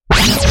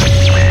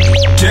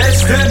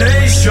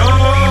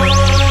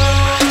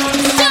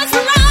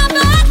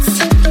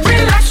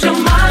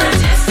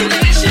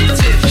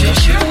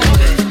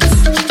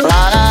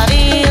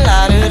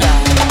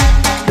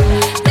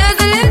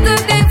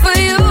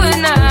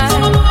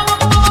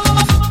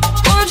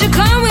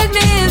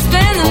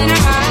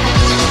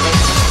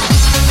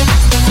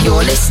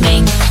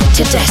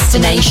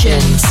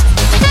Destinations.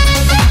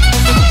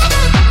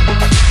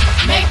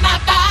 Make my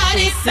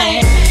body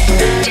sing.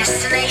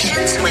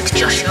 Destinations with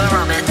Joshua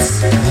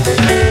Roberts.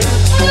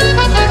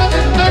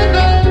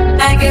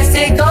 I guess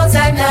it goes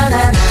like na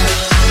na na.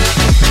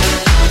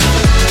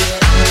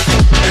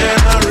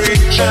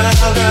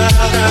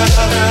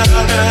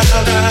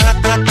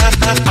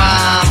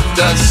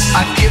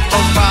 I give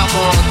a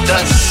vamos,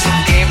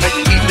 game it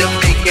to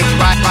make it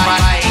right.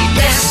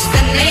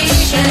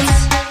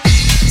 Destinations.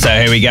 So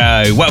here we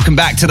go. Welcome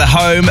back to the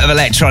home of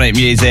electronic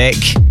music.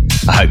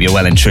 I hope you're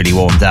well and truly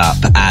warmed up,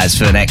 as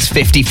for the next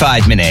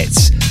 55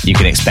 minutes, you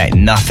can expect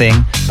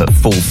nothing but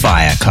full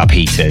fire club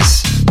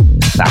heaters.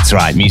 That's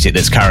right, music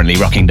that's currently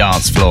rocking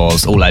dance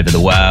floors all over the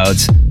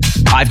world.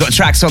 I've got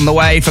tracks on the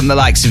way from the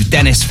likes of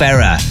Dennis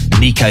Ferrer,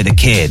 Nico the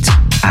Kid,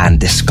 and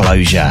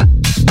Disclosure.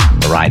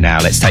 But right now,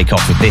 let's take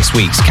off with this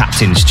week's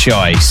Captain's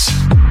Choice.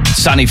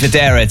 Sonny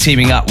Fodera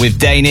teaming up with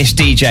Danish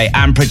DJ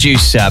and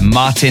producer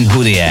Martin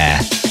Hourier.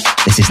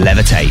 This is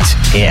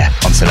Levitate, here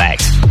on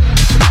Select.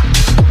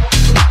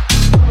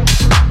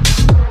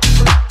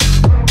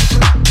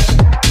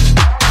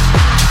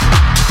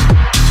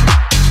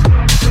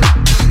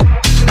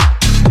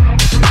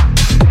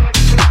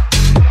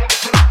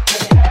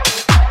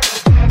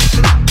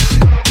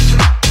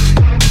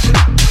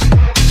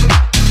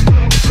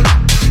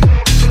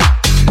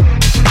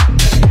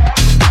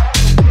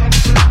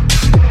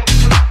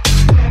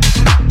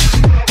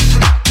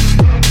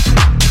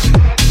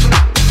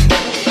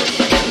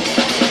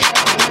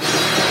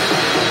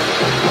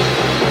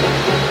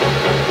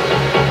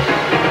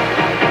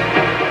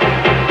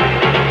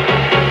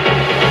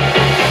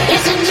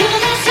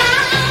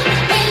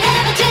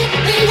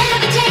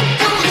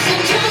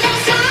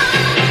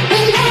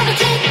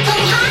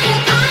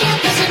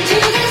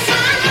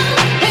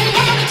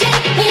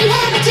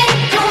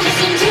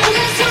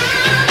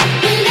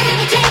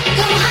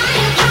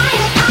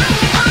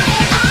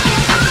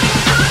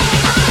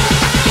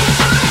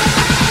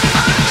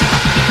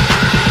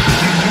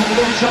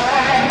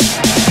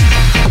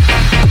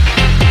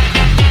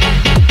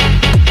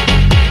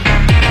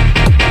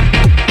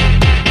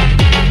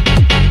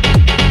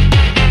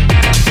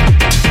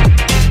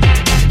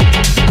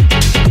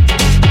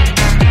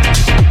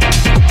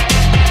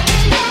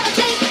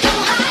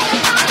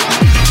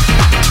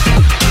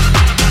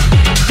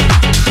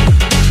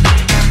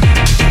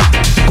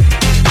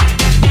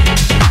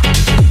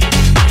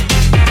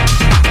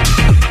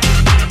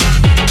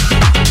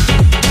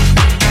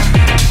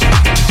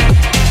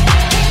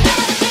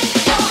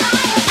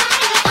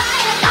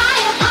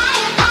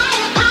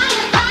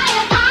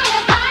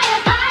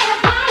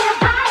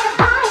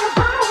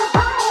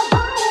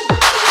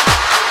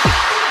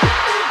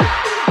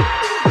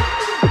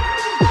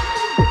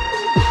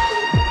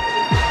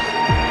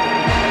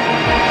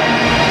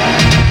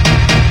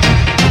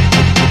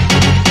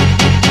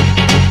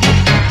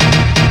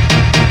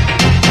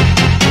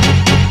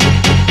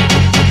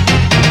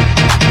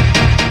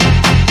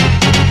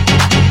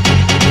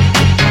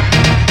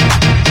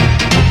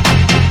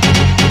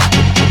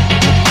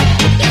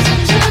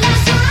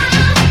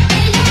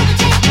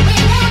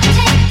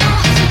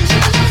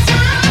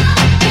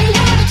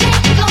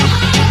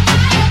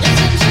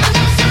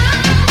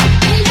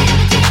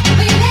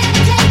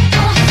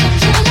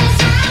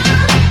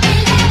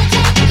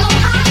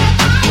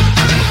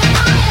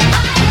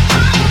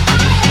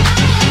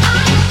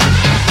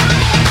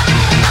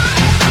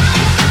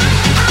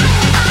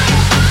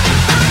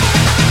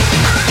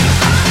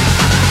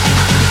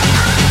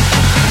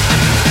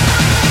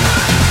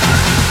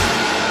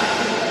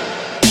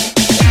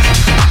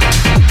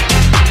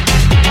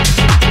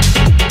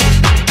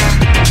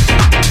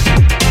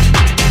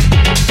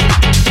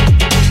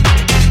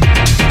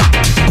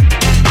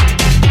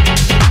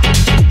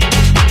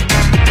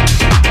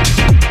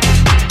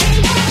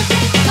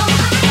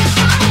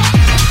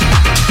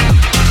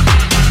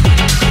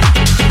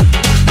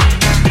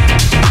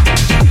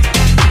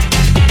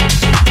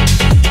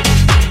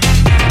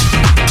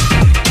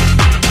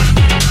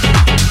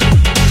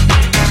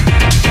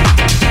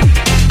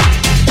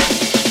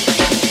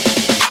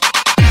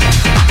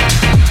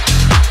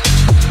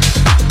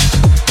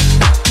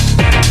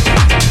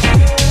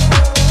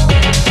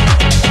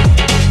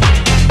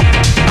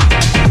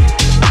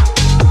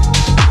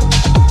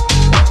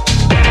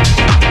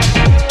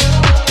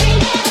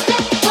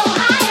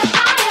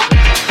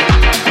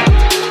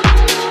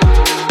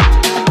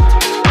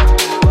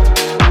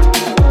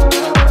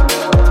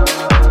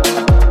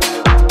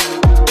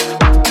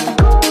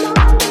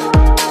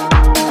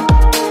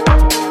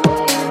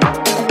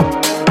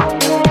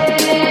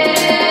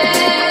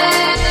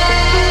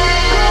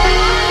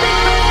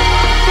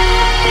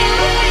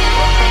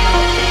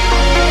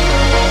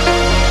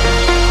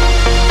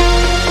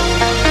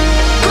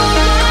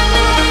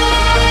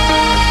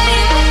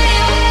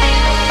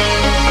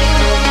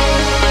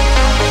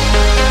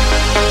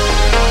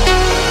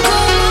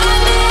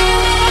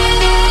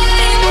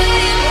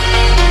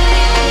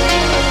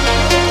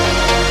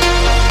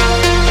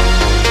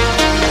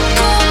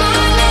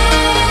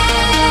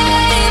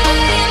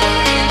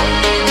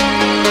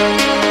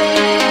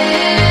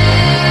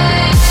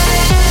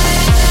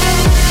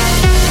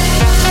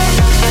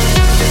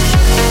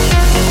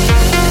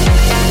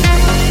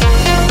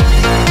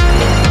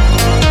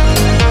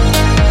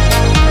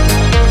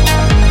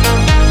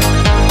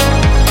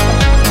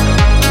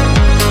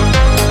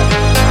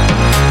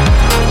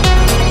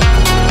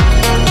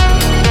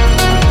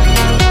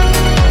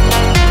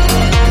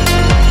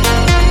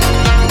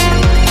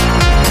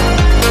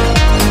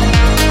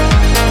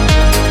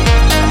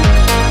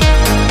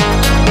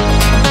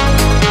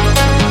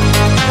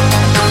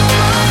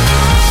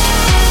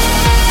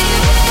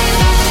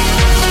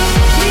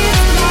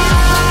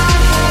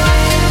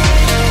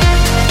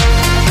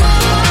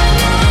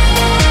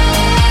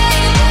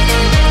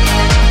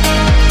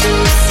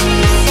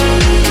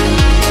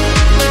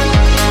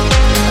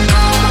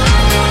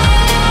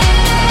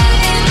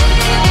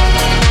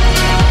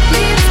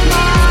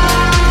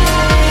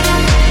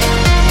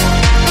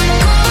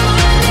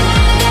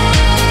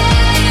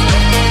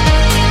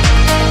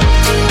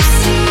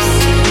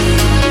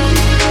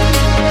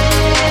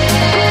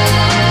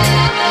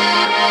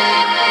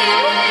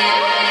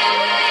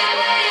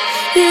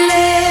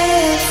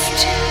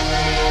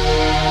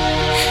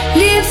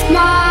 lift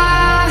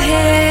my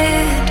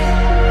head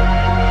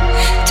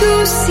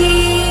to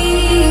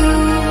see you.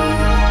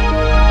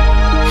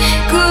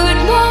 Good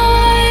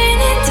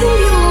morning to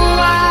your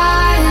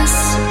eyes,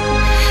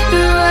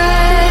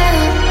 red.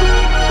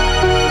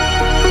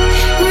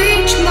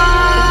 Reach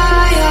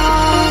my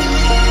arm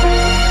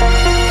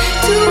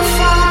to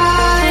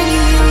find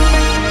you,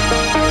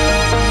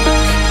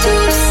 to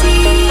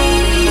see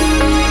you.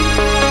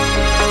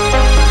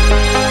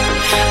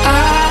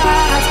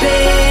 I've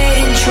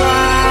been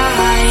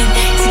trying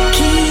to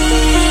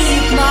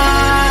keep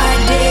my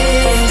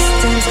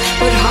distance,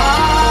 but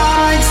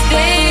hearts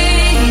they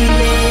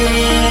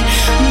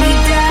let me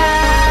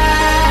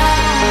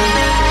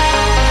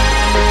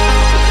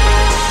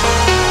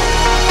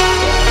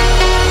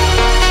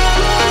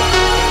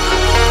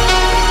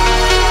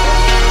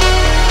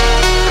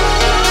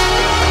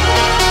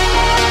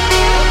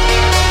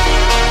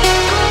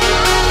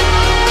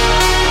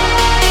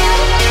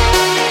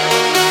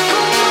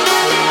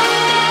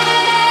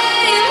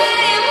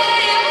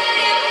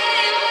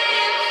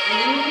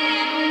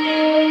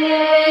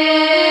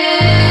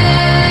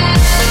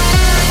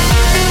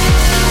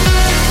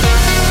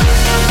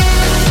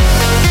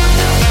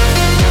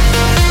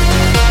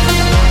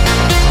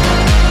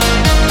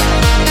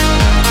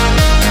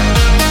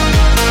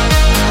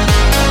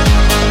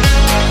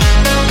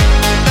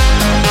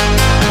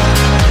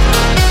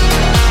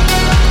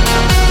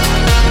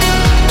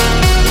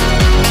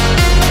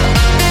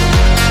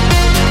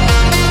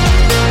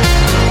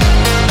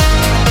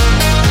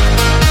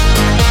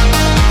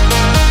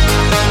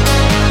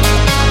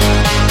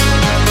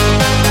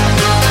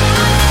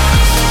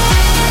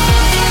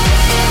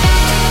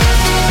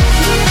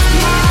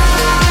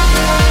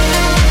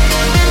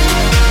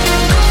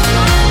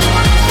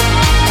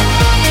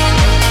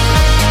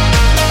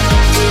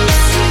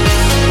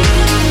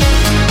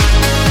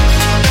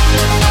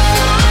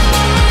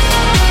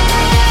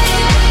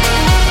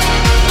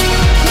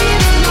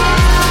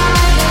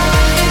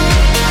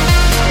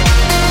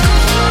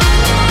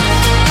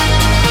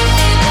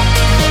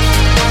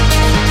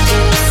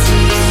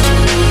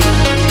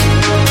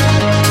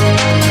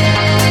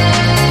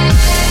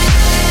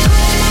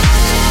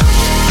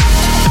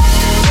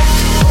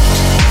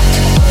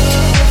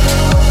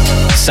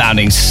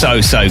Sounding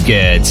so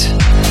good.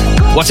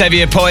 Whatever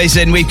your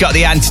poison, we've got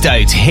the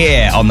antidote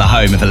here on the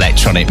home of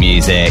electronic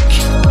music.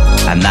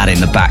 And that in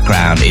the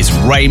background is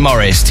Ray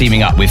Morris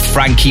teaming up with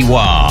Frankie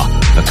Wah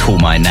for Call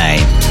My Name.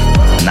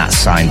 And that's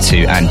signed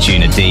to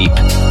Anjuna Deep.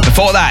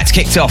 Before that,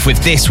 kicked off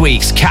with this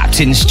week's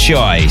Captain's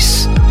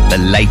Choice, the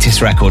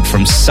latest record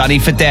from Sonny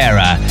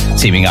Fodera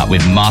teaming up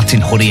with Martin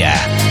Hurrier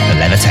for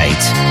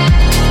Levitate.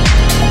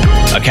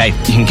 Okay,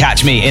 you can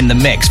catch me in the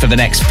mix for the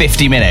next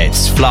 50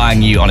 minutes,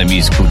 flying you on a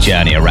musical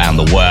journey around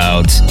the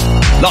world.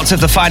 Lots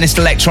of the finest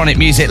electronic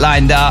music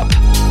lined up.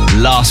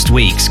 Last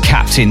week's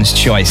Captain's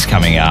Choice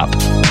coming up.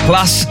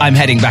 Plus, I'm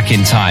heading back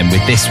in time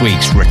with this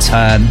week's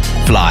Return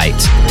Flight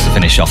to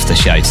finish off the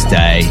show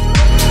today.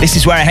 This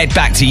is where I head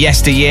back to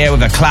yesteryear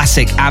with a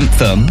classic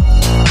anthem.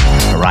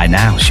 But right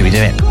now, should we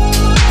do it?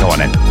 Go on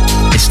then.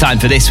 It's time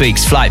for this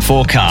week's flight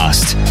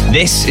forecast.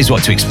 This is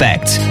what to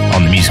expect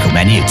on the musical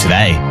menu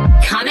today.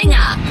 Coming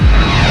up.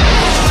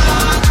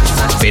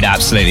 Been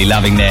absolutely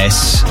loving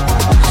this.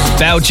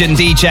 Belgian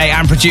DJ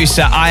and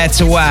producer Aya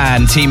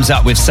Tawan teams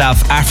up with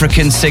South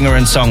African singer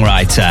and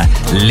songwriter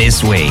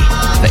Lizwi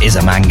for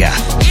Izamanga.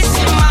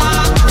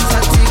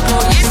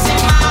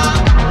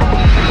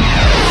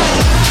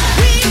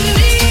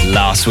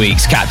 Last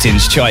week's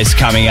Captain's Choice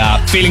coming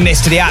up. Feeling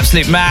this to the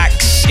absolute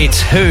max.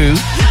 It's Who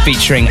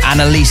featuring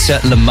Annalisa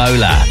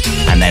Lamola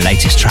and their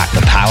latest track,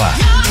 The Power,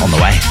 on the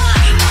way.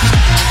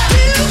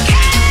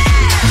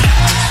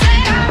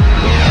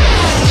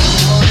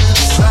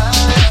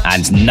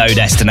 And no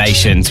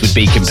destinations would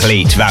be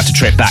complete without a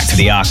trip back to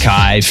the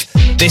archive.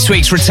 This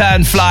week's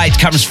Return Flight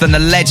comes from the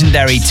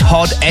legendary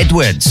Todd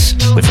Edwards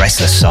with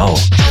Restless Soul.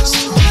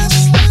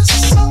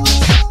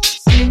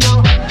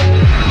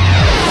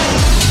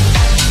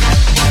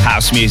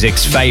 House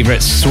music's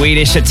favourite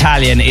Swedish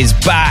Italian is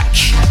back,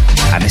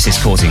 and this is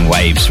causing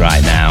waves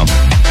right now.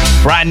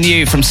 Brand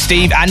new from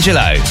Steve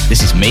Angelo.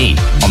 This is Me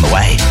on the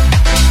way.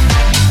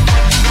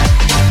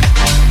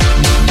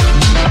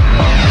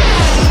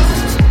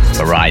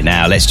 But right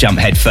now, let's jump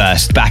head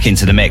first back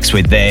into the mix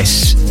with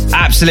this.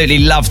 Absolutely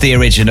love the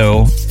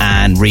original,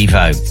 and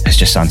Revo has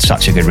just done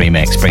such a good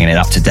remix, bringing it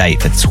up to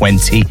date for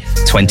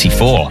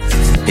 2024.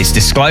 It's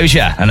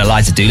Disclosure and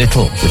Eliza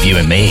Doolittle with You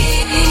and Me.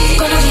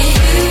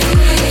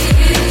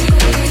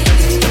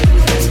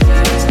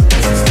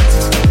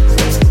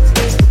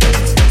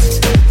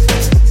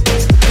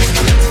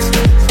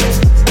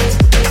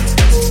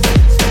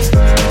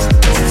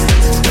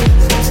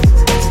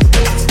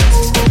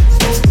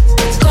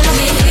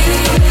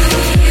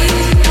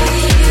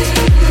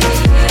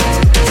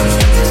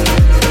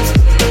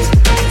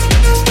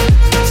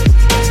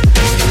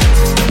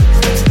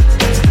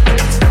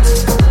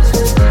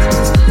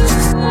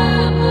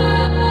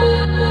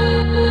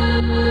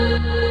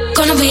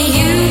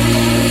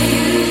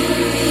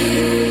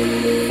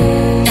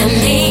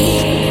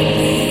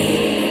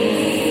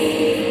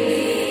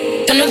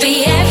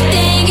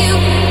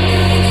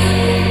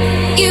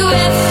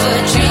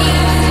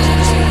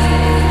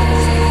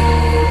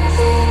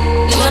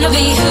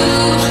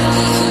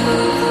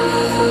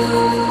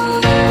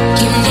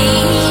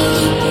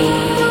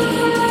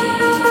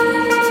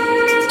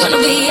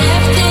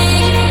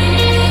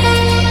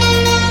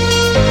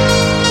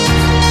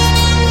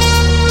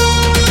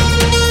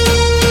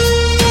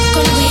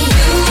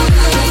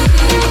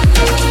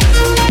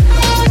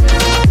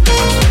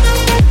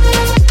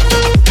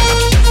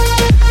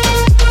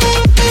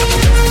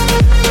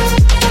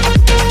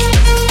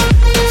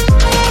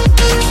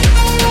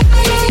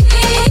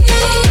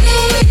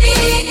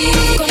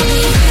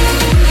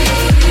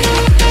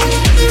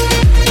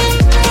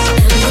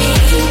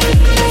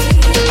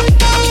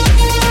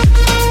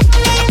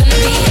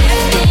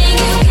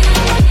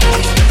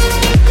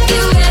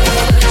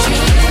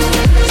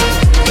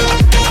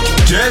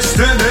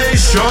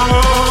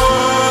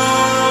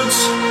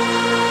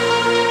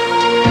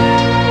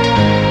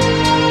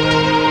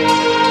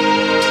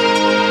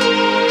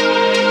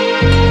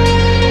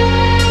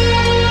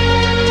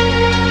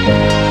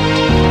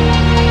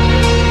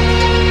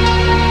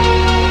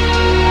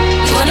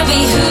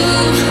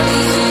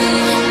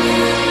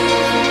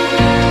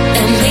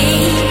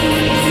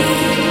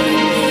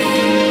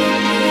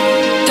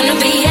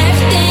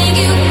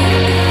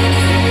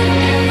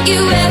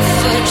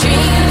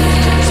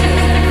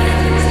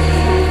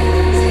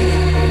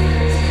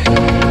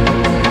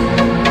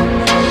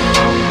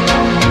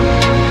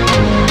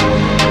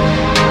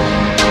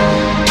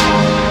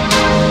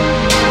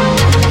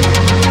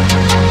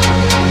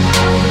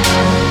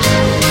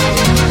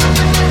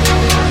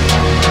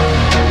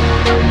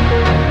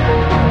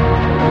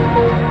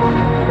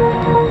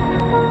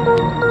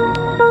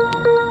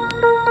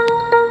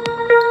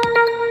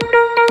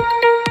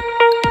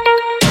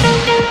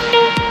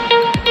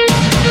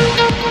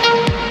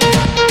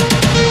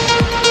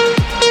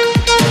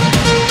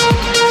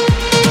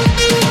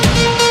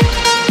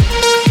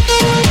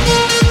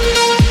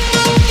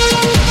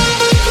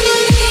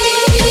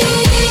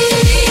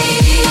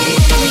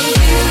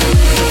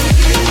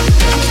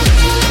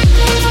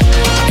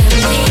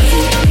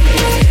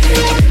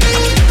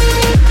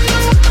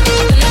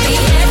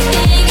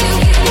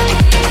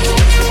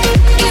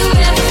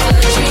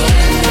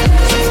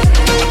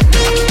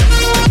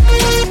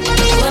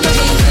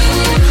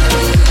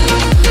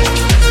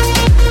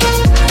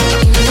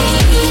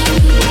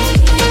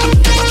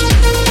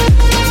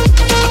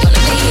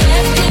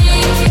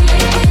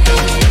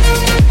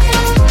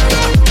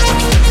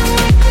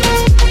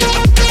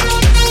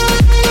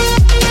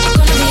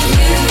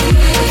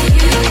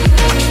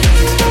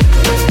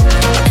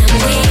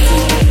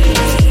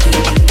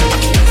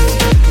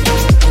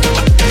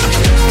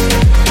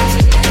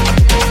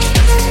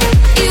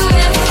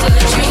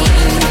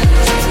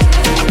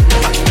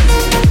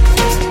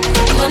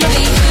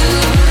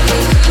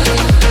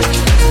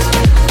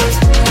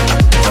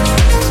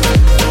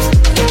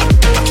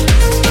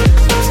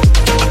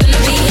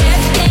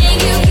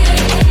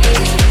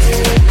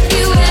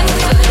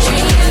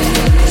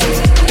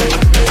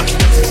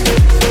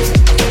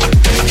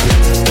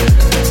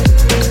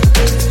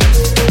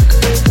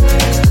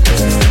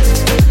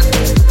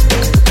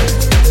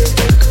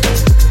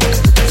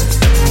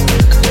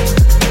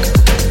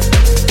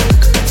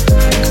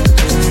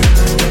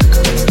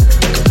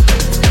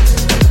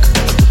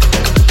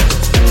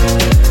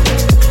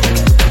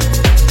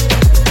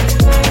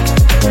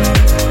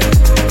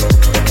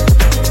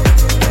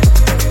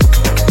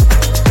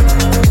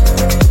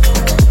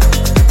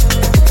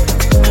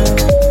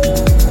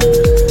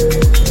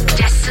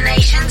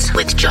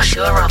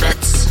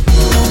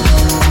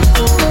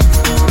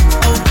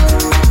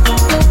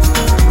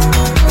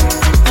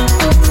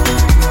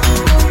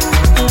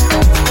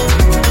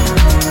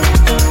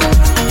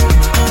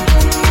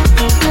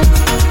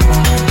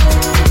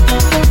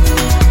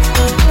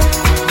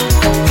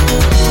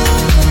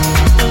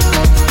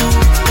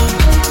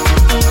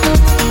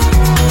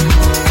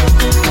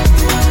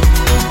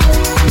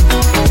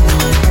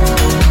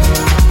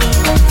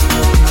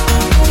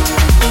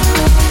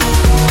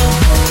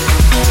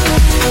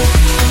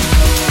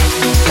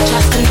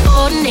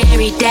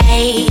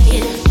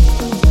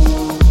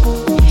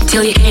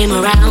 till you came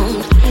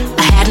around.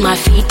 I had my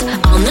feet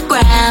on the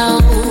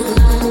ground.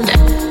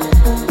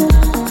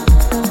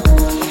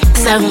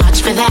 So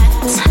much for that.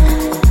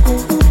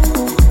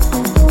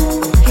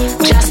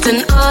 Just an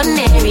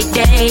ordinary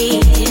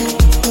day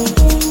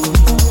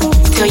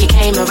till you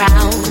came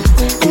around,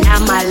 and now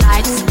my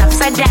life's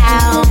upside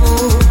down.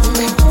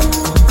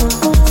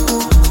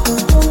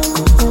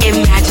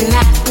 Imagine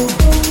that.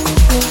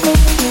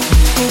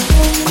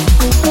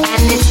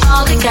 And it's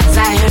all because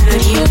I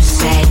heard you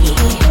say.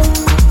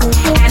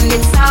 And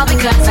it's all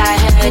because I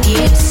heard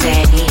you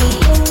say.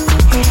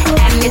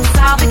 And it's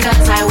all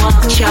because I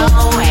walked your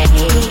way.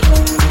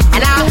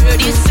 And I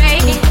heard you say,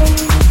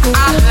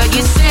 I heard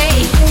you say,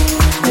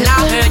 and I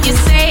heard you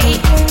say,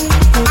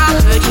 I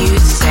heard you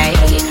say,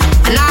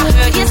 and I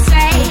heard you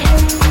say,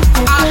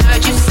 I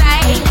heard you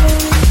say,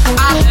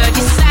 I heard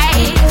you say,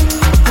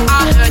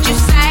 I heard you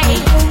say,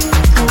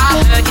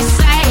 I heard you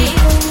say,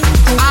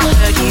 I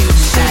heard you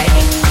say,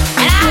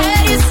 and I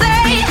heard you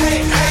say,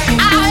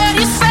 I heard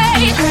you say,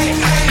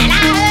 and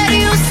I heard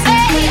you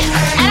say,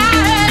 and I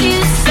heard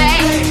you say,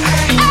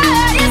 I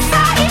heard you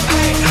say,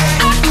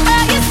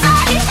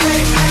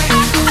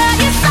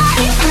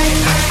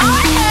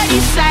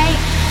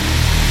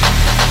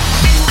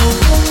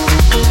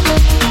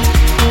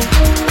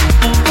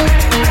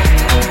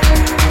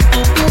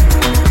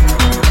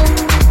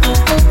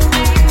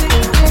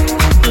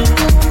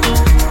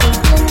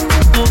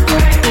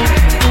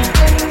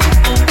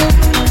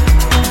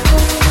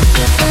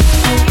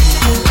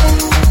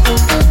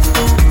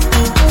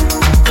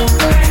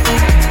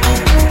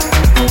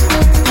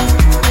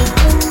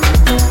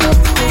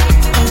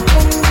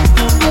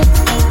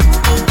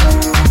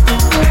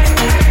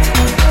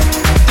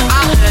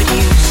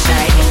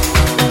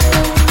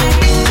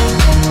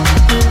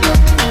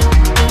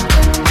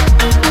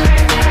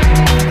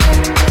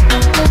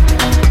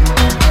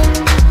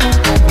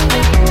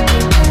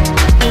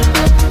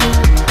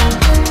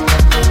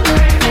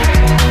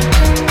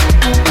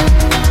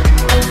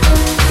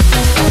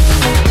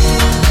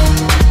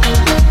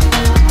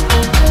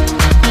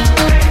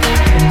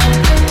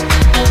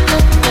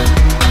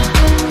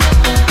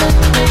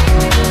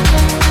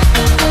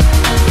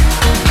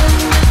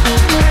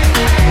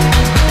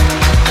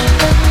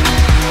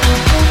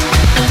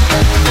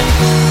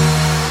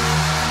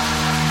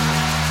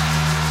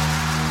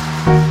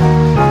 And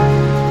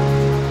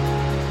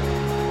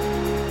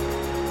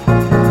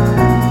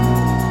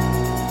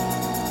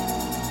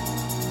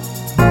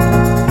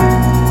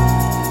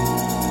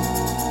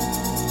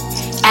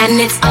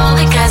it's all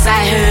because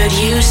I heard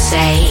you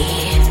say.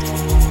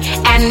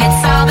 And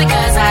it's all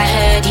because I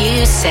heard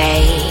you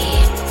say.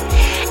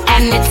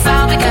 And it's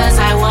all because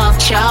I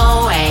walked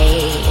your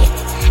way.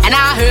 And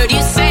I heard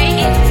you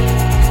say,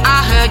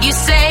 I heard you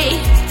say,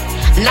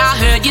 and I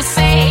heard you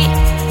say,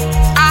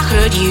 I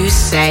heard you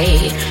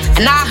say,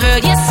 and I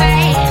heard you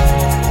say,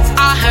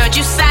 I heard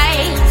you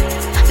say,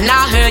 and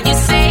I heard you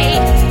say,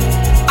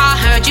 I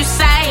heard you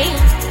say,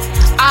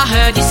 I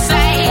heard you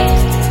say,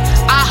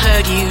 I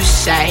heard you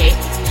say.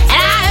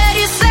 And I heard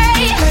you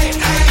say,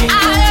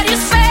 I heard you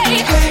say,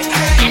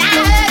 and I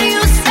heard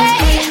you say,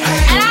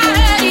 and I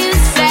heard you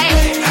say,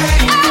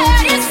 I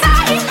heard you say,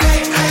 I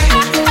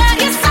heard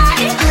you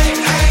say,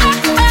 I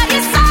heard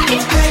you say,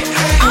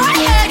 oh, I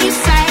heard you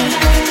say.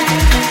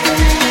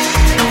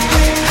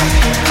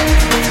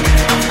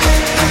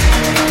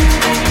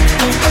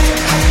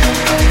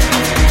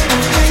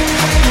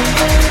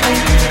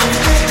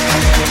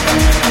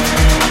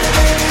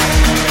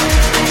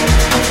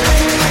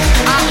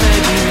 I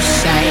heard you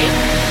say.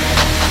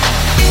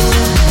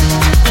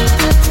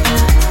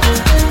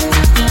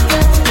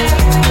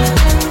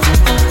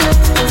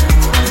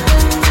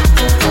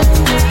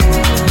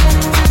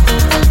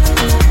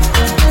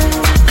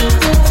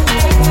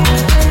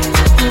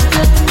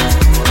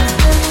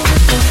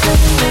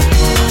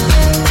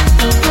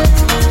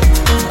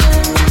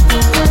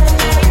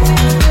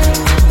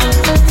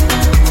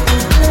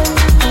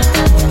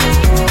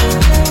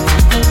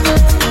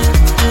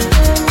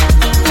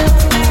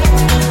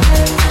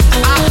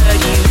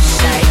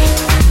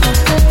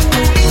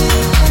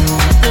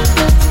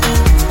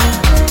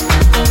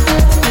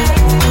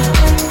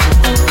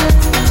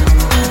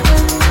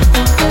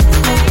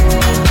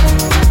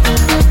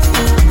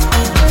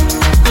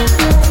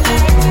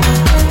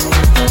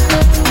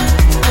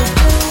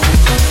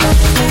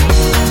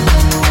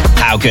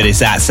 How good is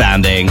that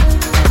sounding?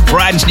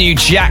 Brand new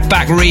Jack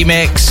Back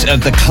remix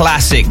of the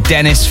classic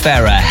Dennis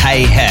Ferrer,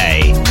 Hey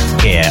Hey,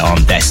 here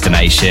on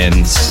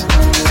Destinations.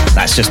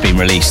 That's just been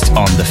released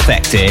on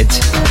Defected.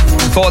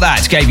 Before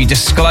that, gave you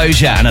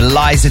Disclosure and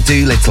Eliza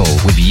Doolittle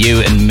with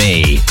You and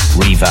Me,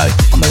 Revo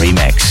on the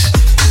remix.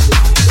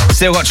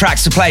 Still got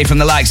tracks to play from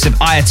the likes of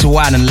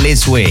Ayatawan and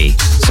Lizwy,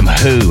 some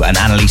Who and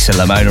Annalisa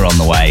Lamona on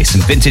the way,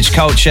 some Vintage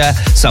Culture,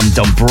 some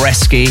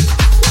Dombreski,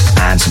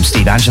 and some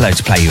Steve Angelo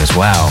to play you as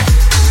well.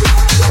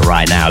 But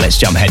right now, let's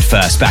jump head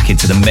first back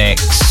into the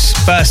mix.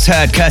 First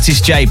heard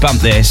Curtis J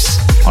bump this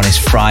on his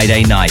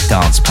Friday night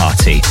dance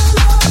party,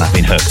 and I've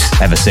been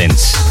hooked ever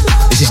since.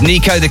 This is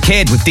Nico the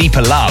Kid with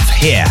Deeper Love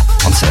here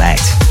on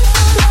Select.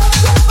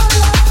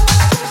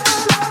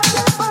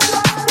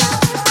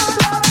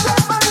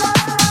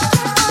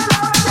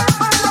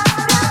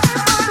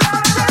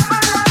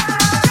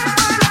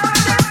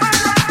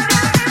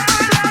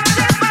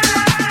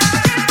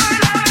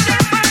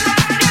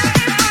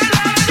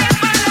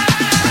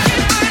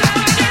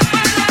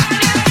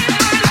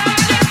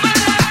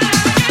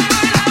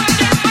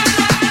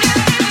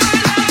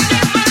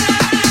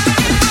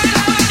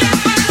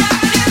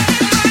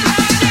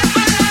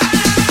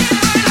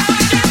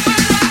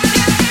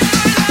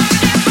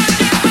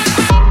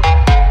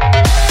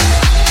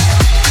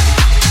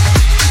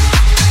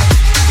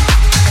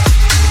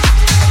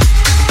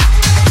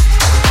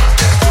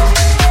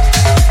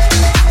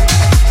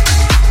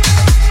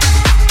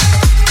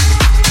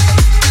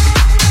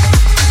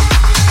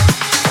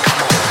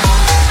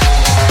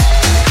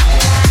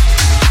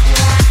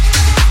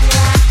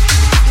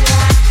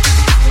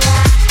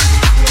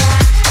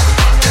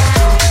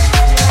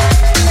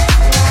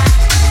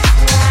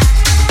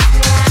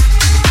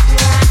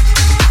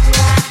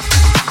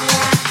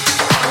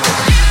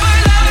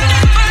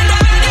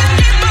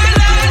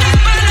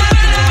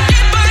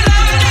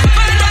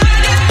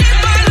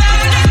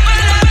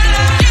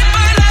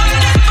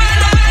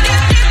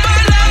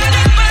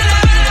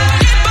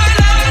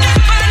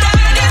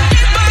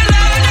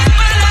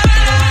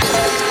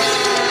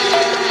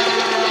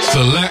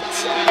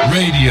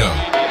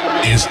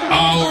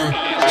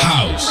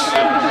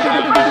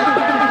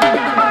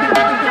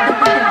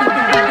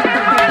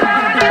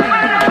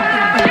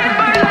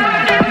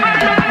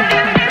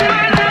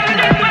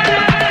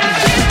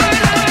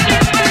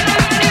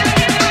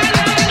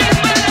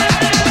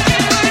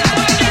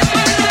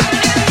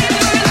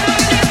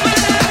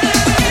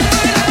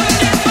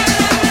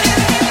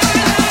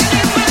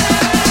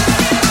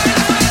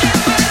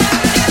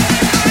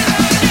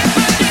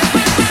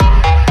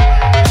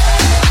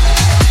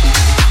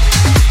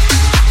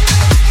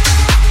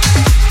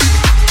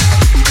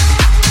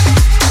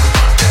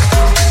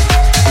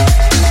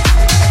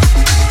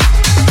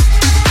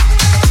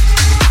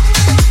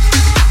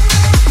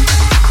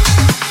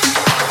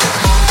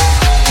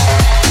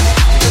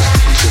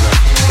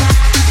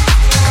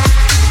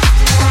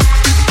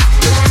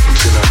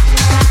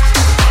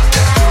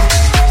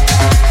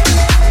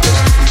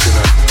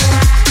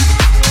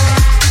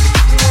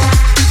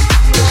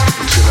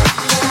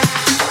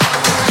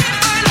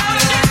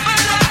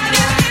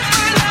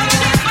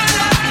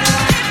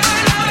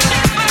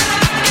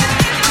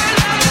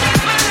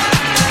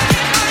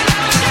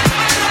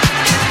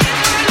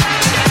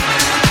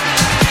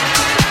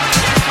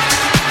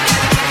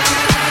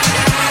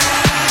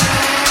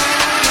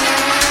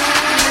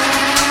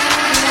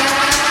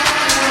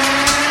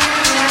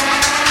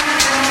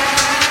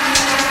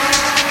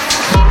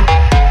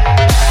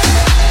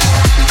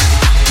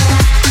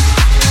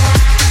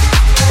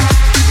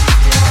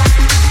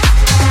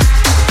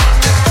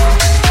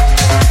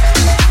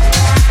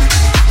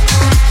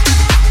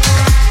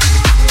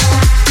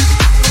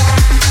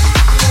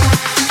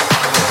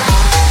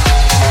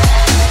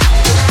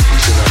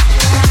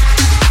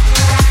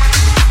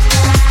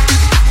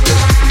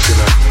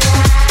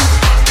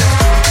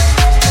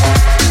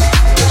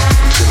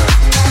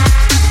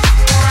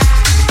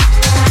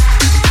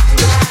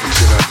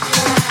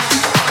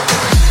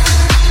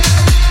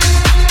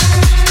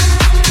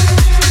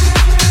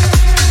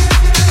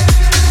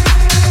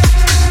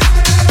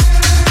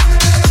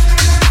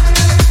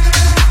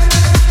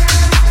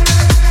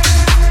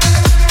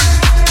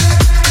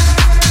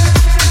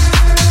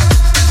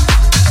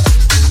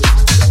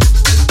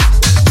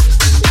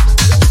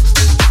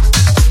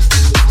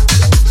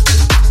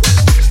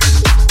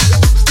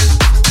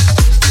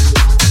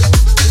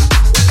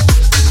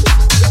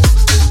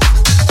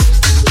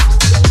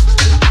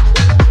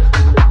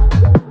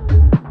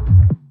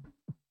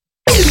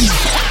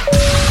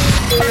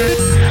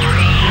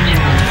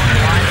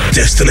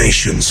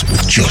 Destinations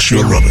with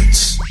Joshua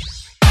Roberts.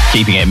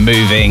 Keeping it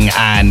moving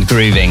and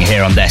grooving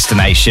here on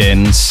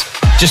Destinations.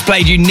 Just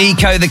played you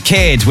Nico the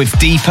Kid with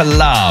Deeper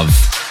Love.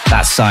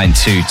 That's signed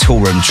to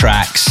Toolroom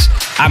Tracks.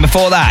 And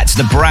before that,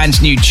 the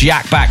brand new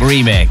Jackback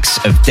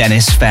remix of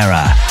Dennis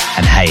Ferrer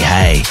and Hey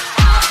Hey.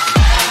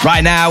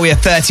 Right now, we are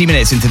 30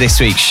 minutes into this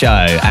week's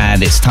show,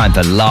 and it's time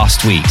for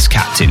last week's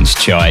Captain's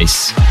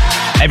Choice.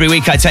 Every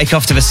week, I take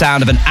off to the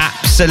sound of an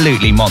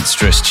absolutely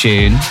monstrous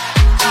tune.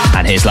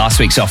 And here's last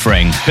week's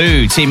offering,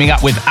 Who teaming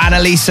up with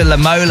Annalisa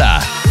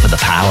Lamola for The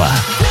Power.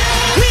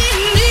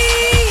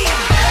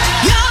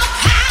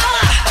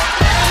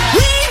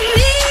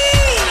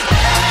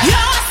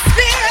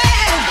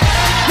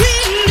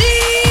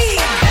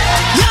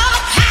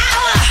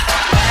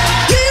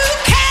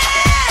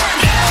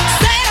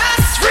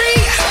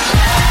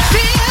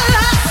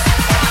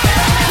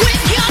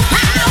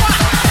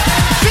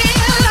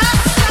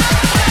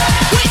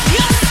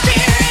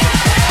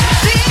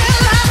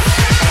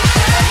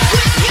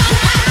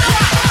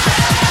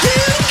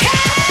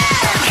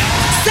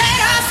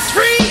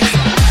 Free.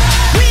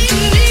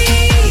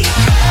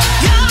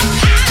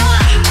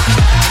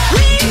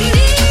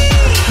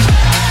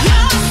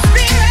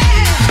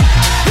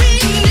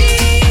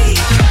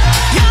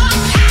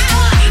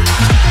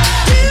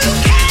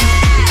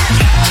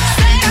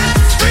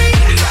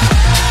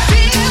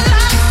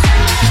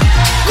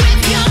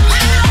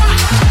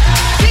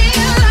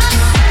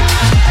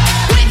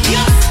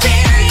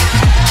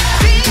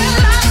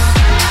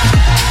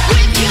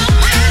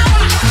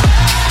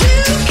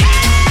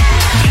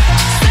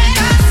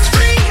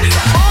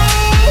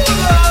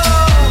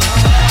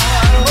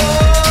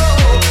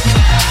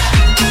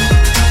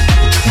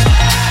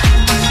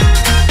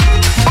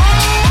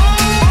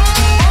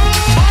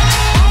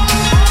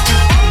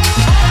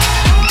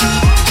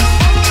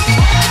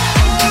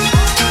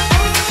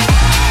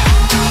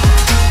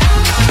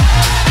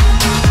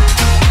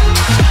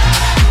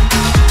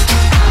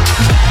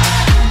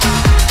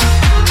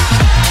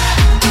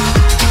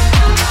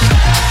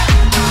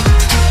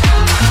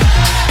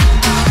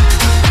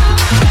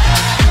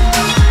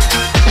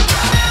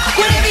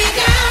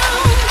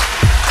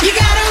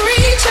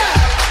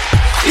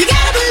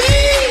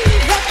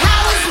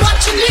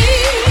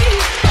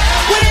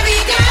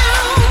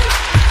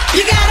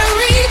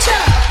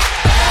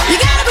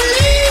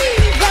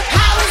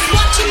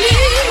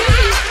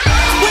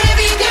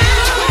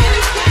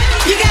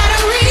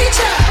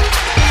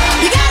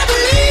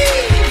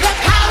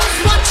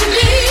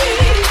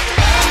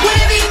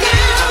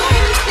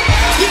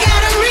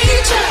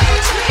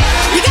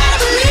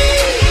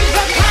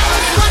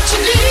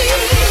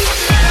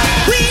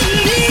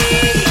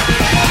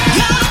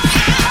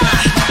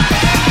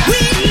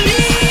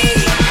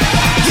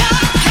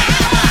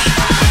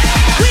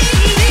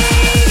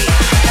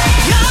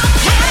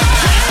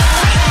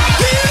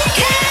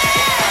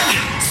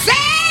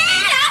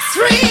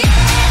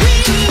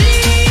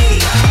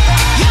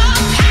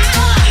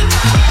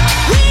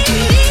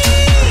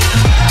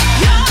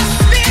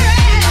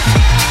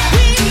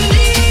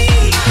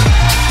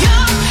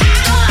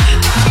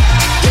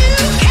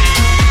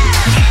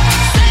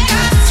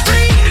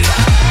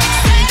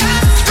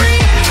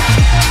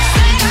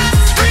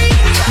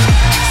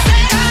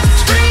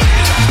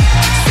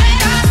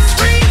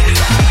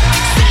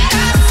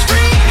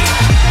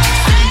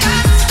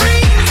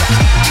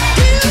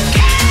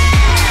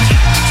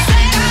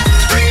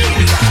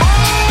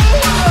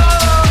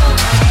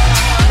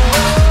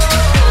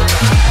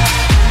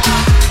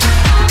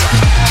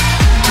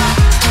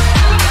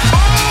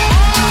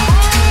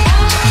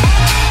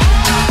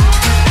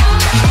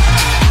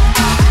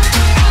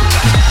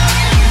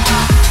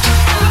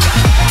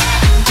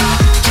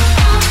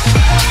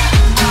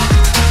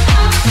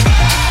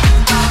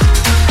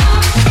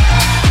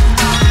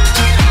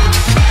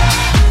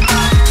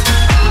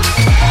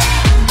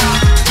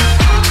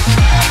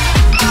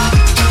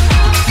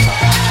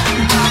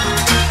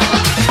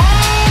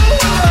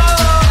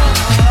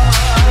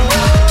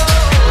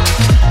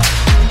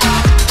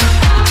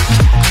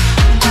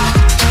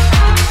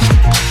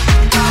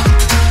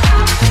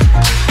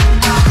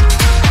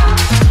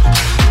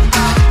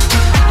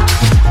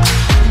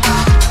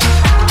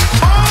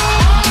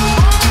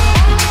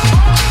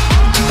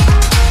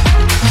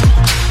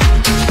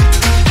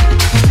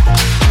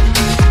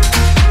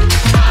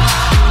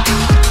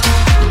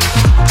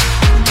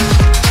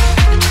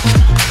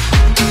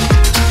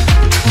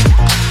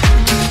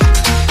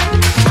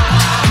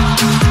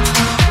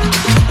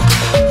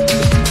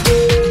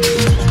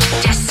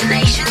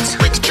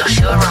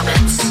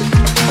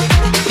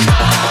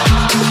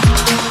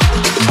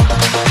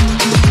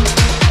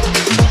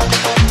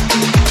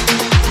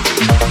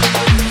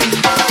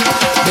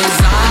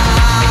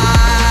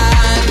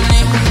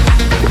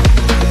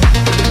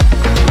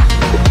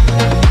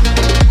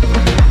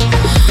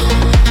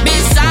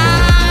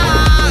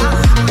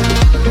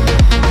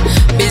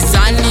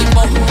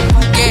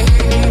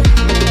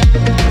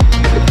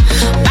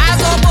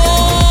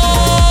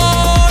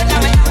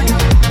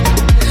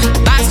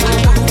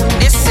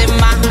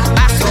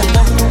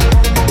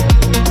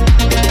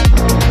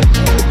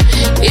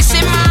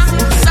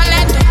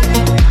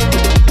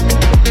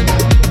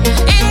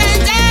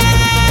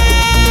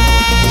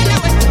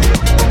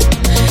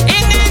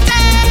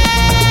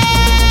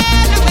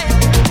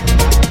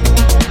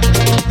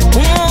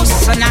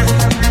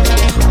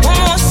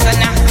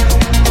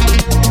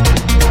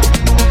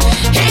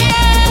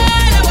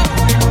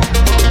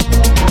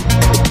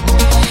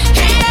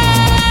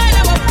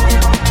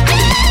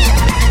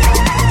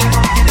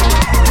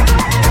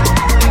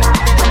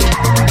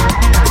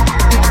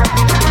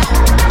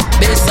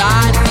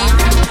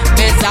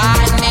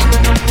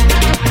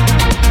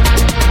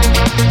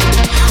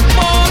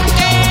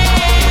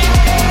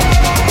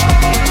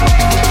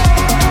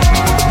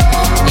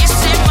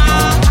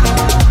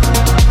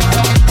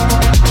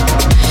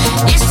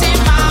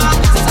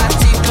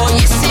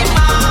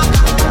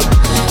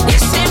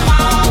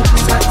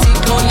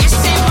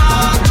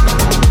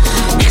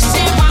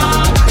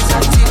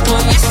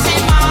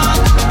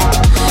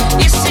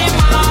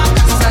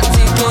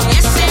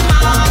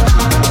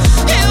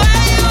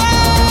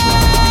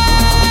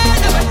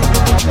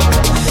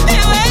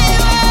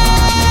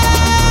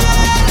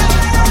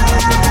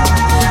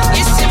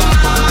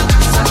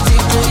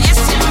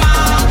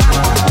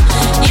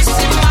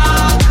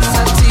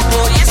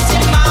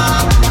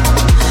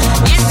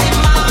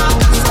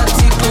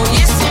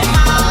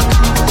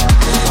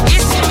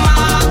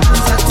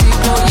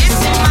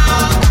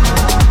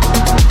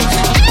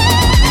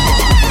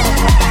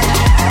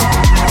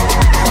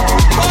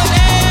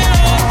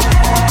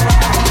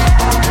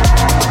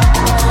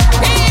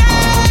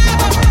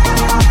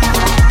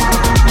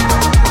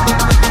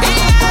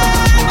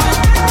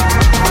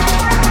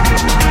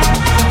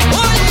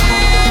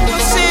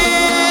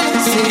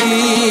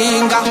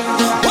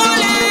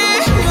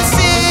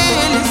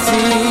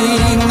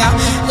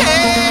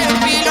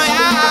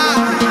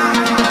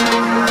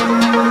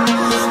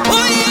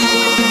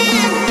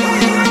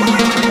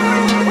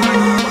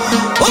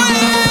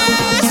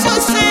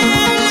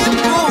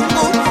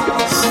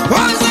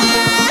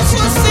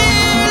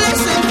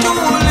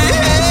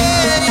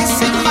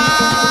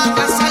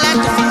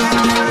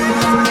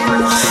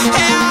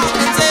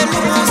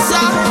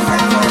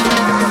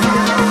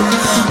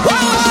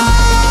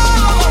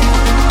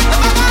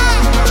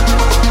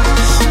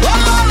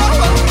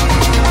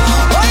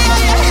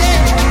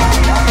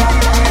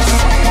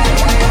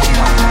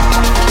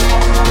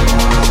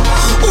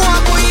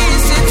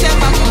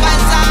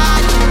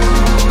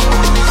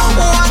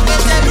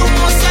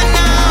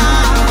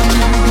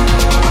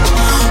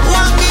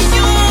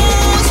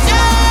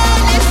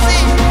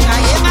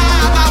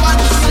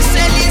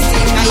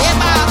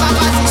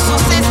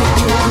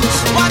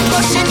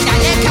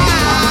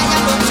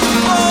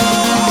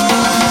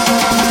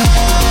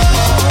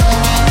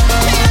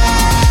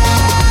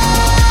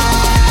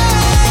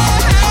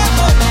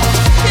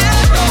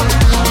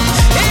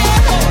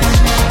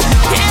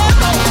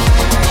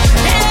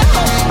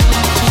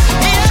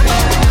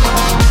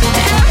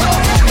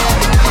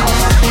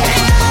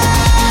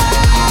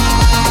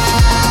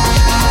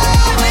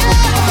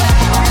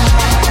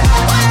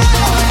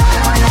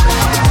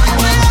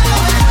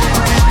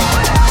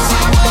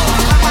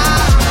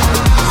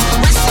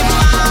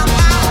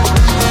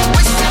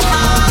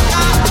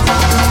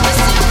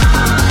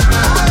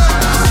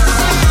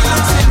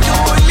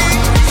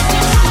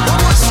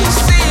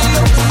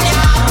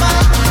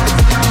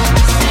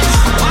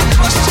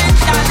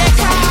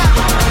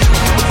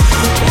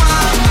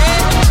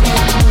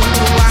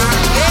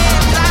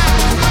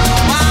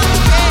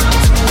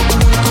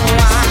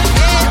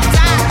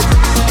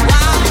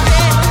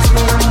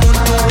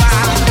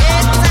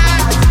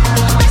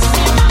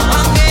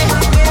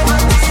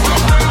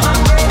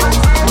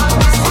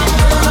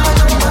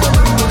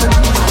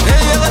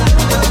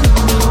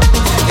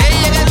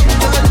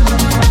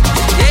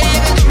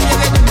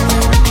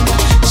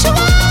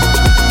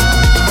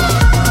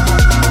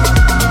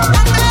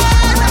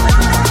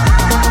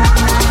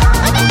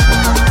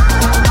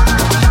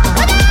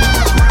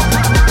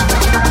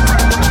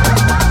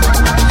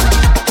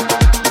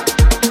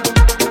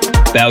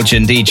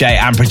 Belgian DJ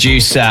and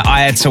producer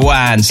Aya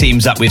Tawan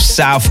teams up with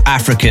South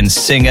African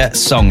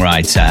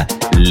singer-songwriter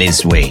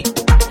Lizwi.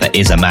 There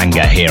is a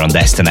manga here on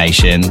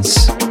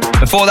Destinations.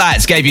 Before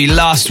that, gave you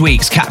last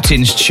week's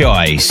Captain's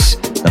Choice,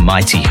 The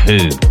Mighty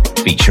Who,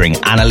 featuring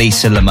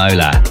Annalisa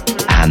Lamola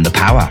and The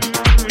Power.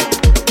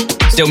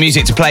 Still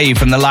music to play you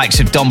from the likes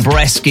of Don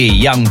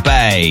Bresky, Young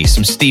Bay,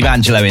 some Steve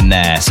Angelo in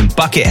there, some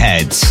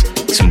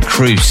Bucketheads, some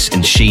Cruz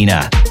and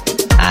Sheena,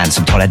 and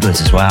some Paul Edwards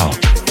as well.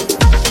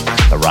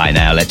 But right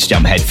now, let's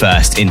jump head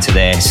first into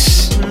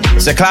this.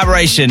 It's a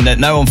collaboration that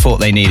no one thought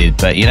they needed,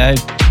 but you know,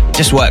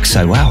 just works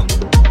so well.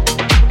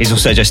 He's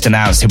also just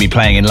announced he'll be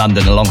playing in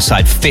London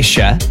alongside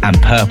Fisher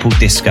and Purple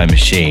Disco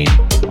Machine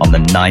on the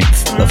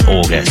 9th of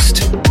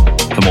August.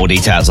 For more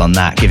details on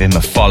that, give him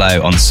a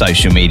follow on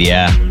social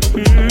media.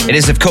 It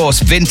is, of course,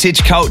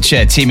 Vintage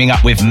Culture teaming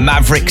up with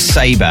Maverick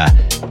Sabre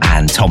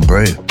and Tom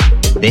Brew.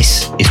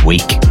 This is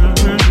Weak.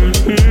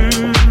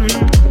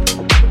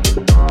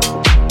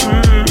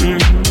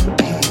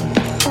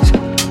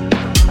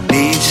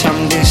 Need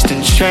some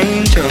distant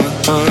stranger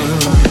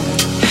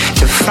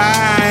to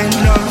find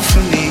love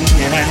for me.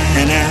 And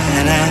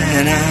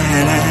I.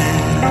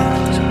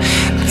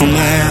 Oh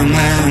my.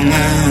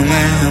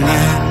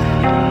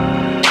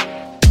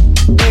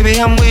 Baby,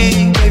 I'm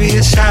weak, baby,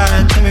 it's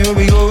hard. Tell me where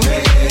we go.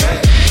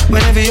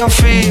 Whenever you're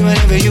free,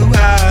 whenever you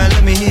are,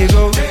 let me hear you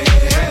go.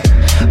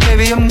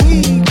 Baby, I'm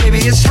weak, baby,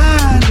 it's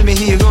hard. Let me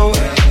hear you go.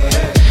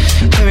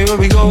 Tell me where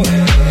we go.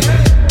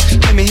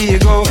 Let me hear you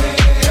go.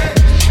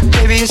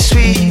 Baby, it's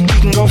sweet, we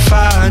can go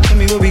far. Tell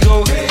me where we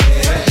go.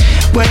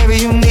 Whatever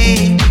you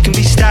need, we can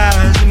be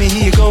stars. Let me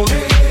hear you go.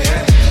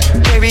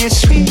 Baby,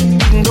 it's sweet, we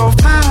can go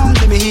far.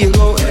 Let me hear you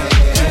go.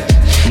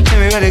 Tell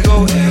me where to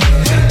go.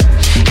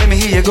 Let me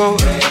hear you go.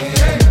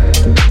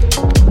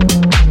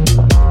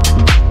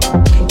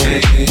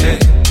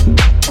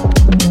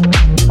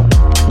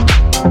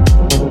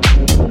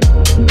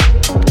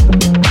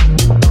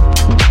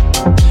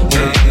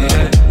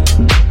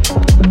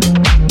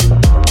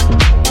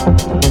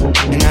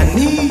 And I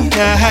need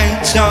the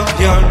heights of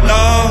your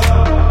love,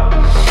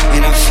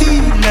 and I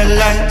feel the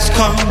lights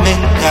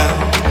coming down,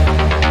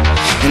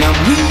 and I'm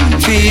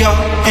weak for your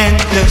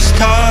endless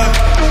talk,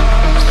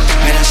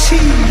 and I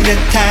see the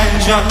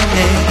time's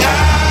running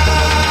out.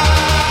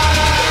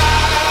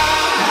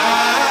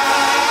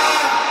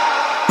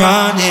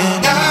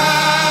 Running out.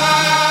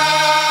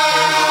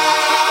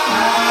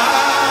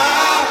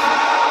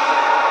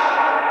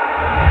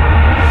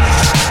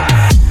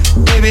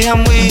 Baby,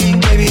 I'm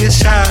weak, baby,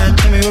 it's hard.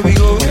 Tell me where we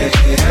go.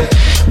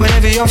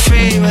 Whenever you're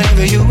free,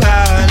 whenever you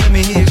are, let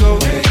me hear you go.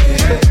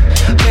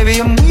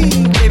 Baby, I'm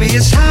weak, baby,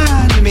 it's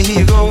hard. Let me hear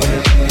you go.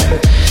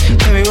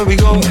 Tell me where we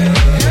go.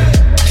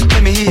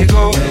 Let me hear you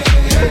go.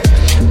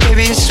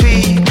 Baby, it's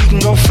sweet, we can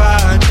go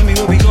far. Tell me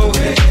where we go.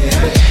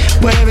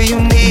 Whatever you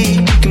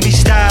need, we can be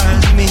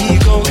stars. Let me hear you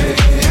go.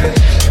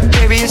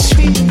 Baby, it's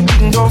sweet, we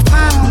can go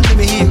far. Let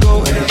me hear you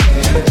go.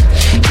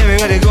 Tell me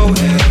where to go.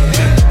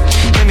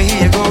 Let me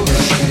hear you go.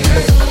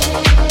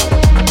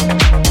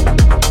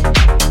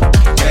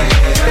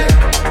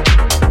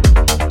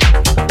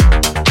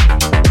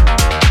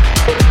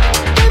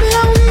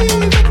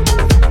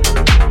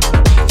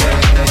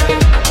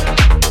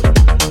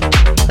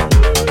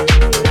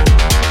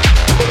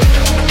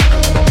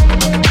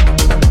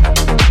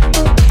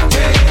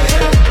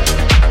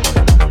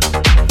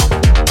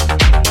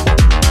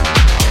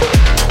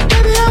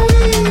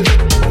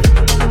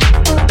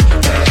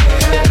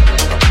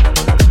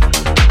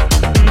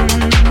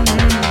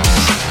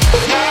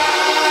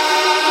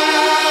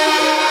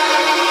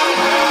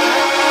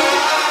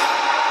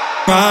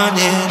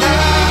 Running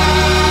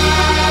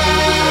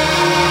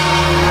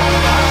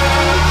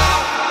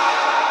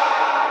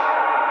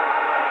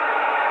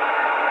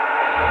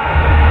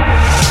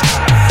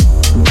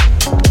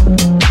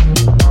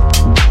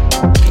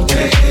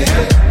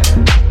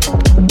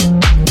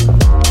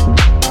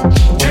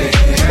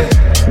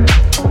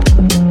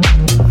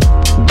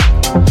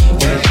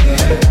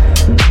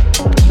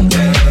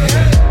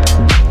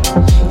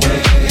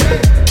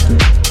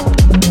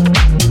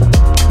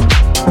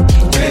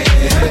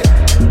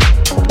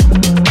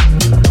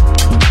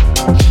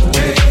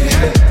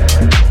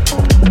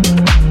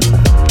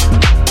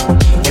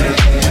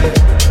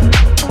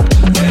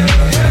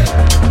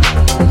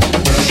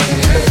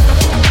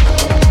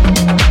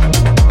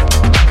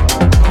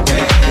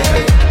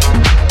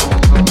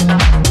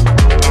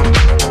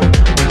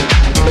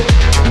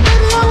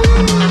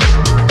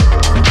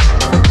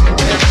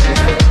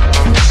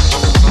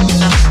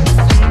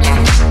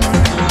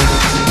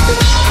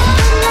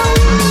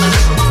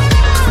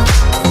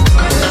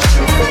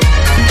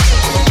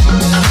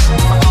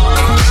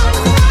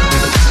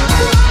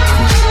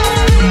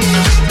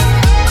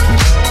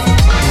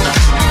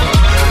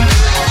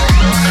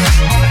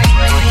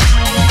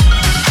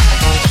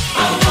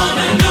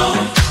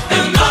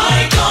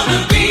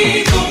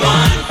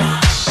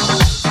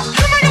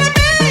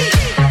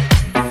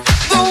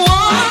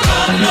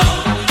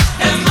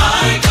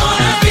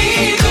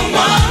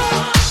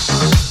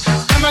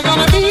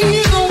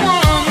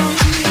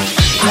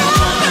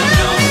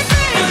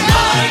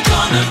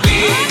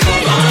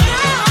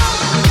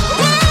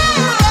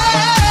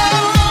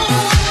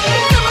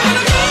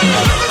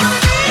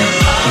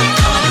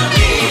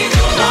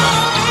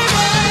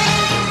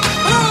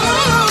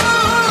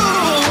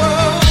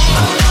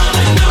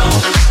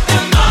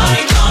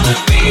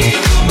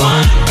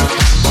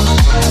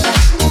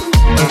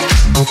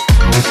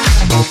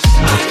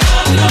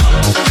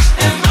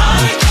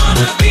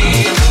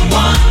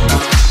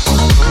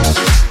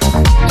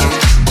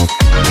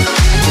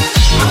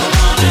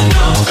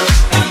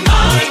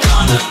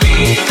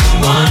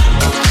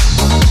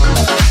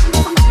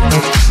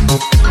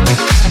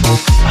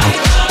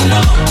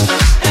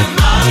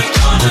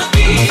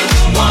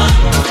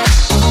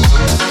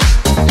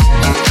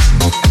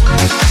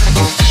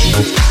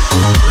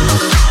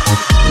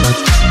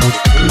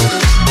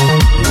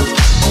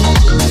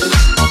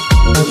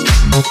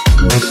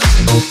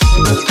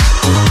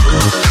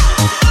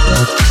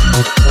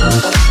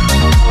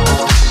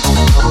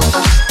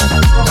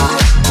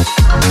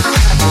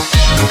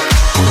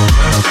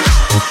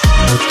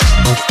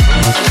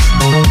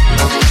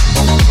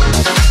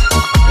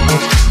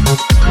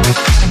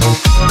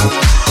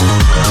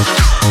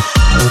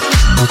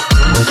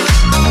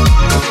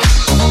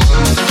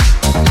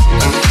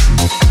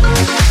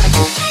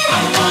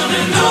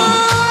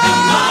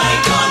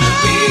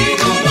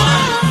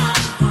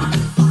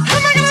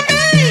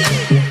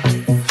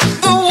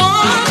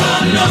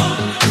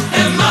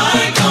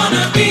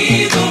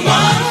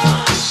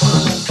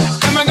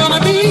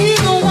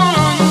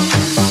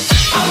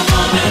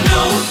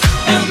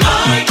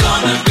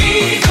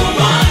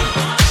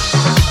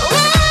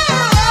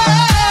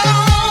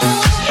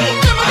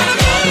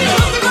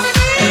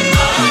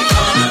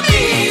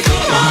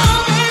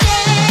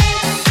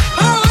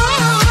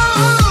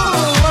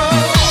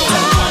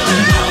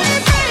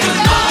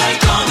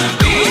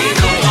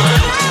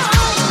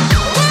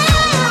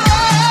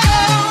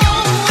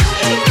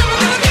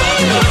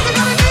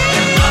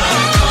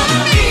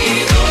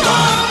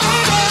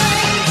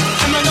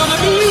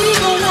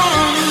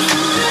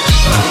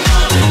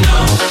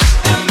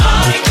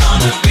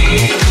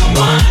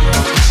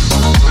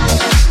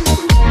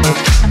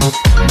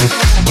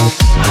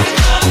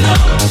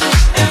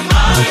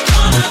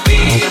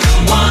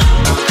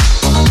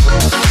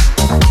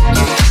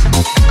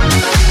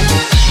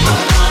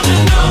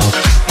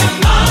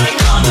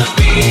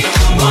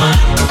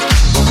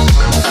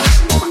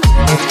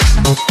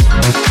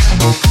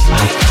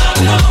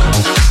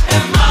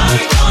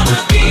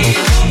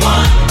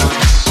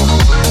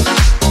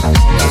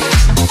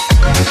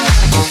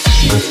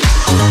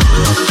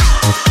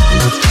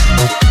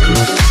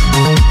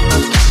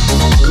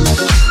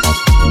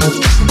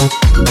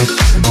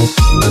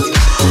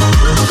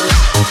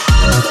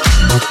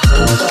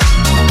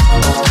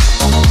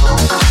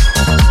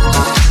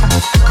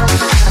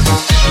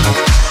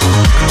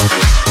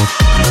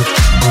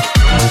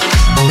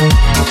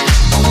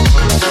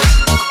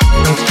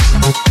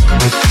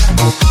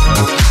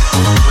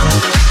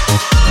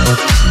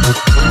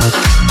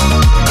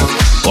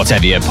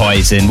Whatever your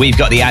poison, we've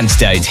got the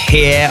antidote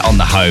here on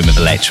the home of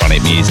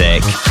electronic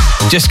music.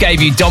 Just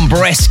gave you Don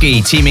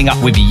Bresky teaming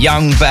up with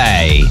Young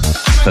Bay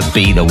for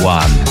Be The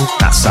One.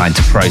 That's signed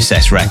to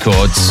Process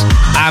Records.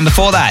 And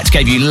before that,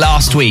 gave you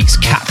last week's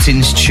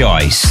Captain's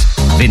Choice,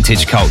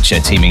 Vintage Culture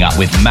teaming up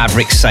with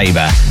Maverick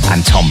Sabre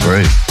and Tom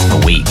Brew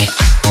for Week.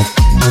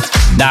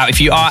 Now,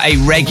 if you are a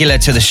regular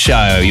to the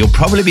show, you'll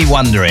probably be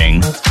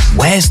wondering,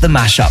 where's the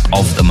mashup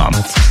of the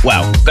month?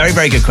 Well, very,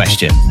 very good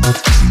question.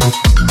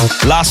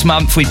 Last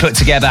month, we put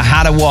together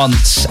Hannah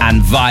Wants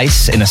and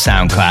Vice in a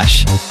sound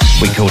clash.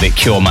 We called it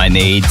Cure My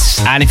Needs.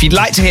 And if you'd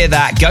like to hear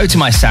that, go to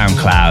my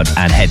SoundCloud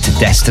and head to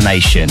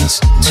Destinations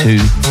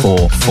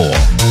 244.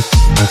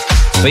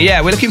 But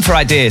yeah, we're looking for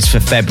ideas for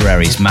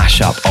February's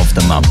mashup of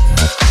the month.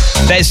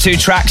 There's 2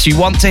 tracks you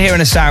want to hear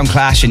in a sound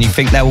clash and you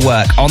think they'll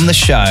work on the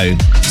show,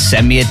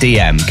 send me a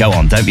DM. Go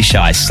on, don't be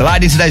shy.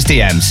 Slide into those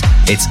DMs.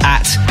 It's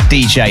at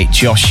DJ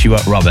Joshua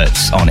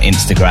Roberts on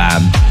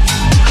Instagram.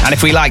 And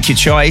if we like your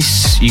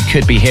choice, you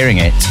could be hearing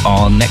it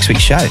on next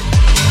week's show.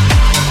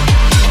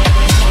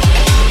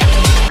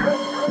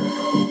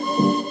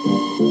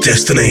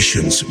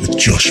 Destinations with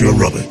Joshua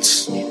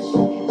Roberts.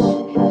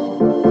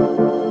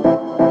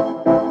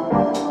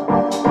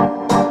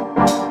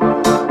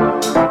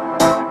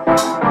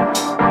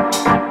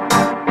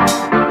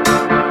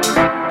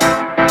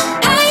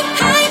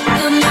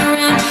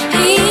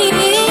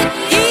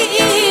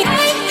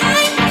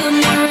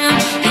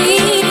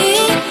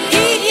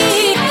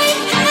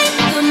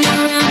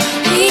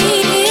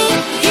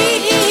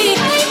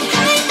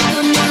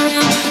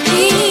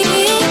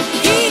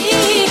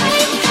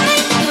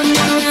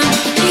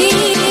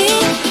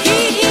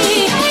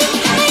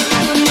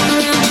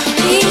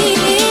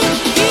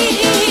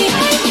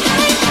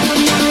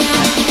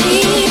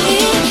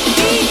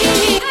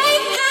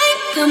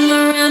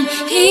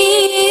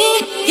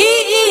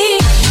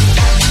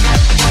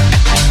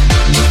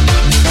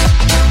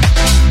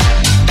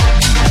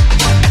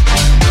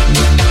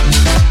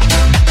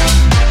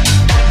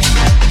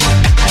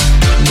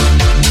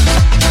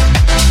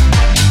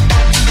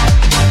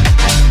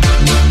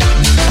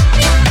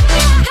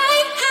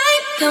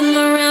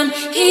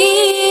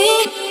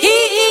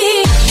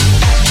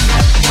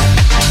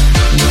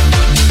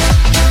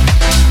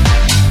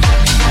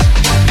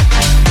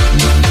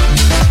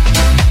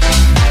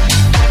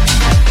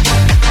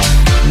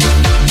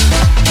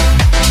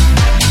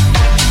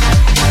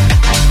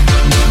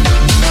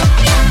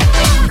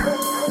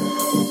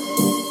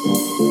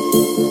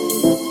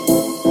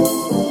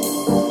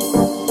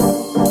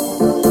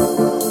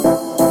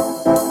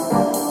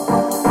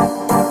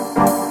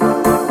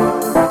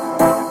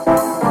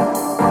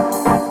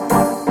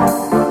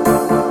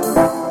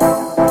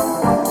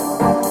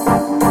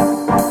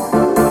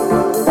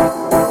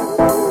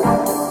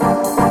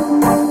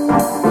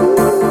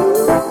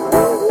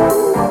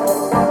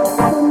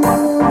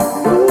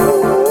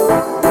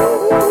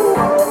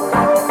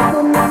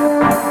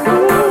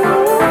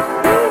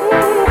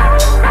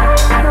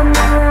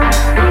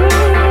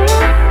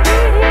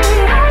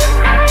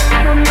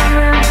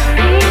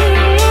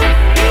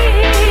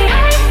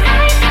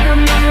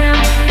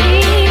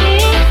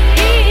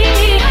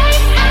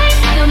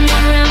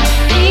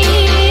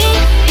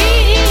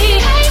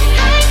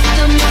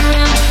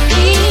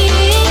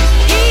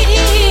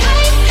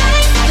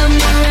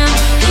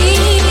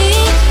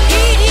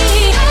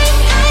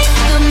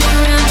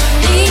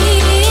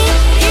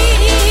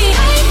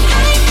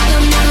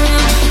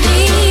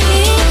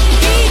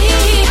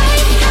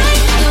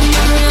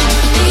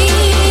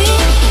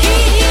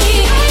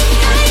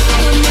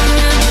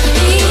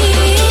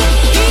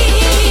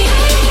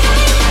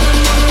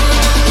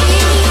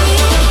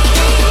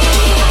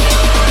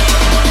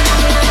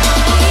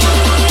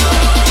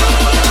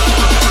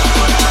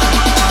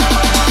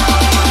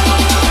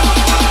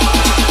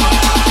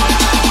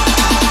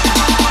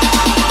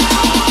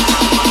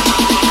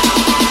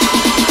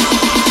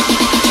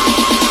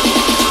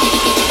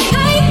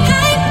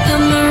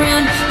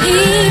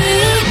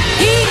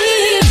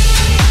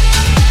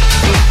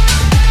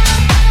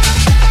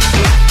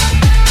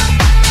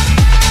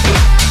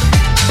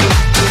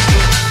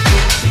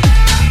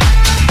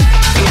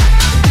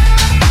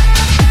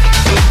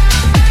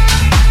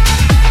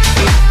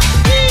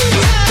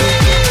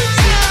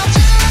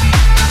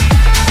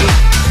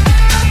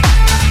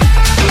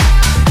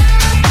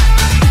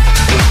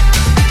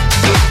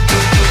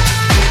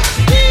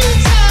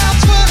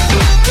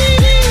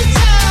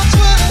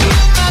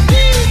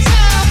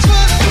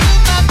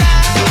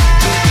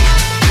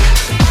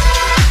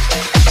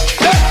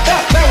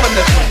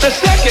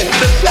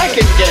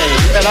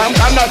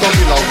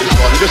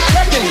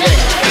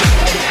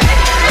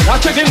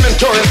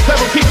 join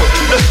several people.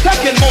 The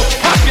second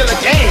most popular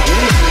game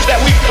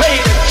that we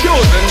played as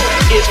children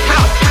is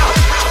house.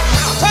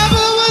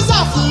 Trouble was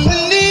awful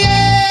in the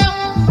air,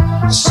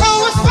 so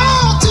we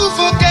fall to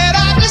forget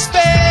our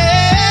despair.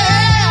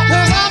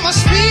 'Cause I'm a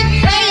street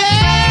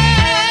player,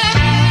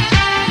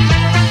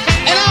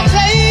 and I'll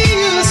play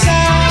you a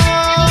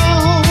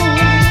song.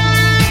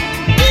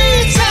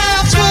 Three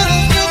times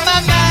would've do my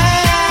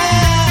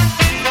mind.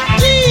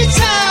 Three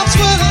times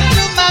would've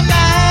do my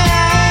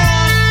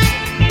mind.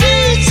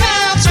 Three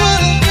times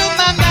would've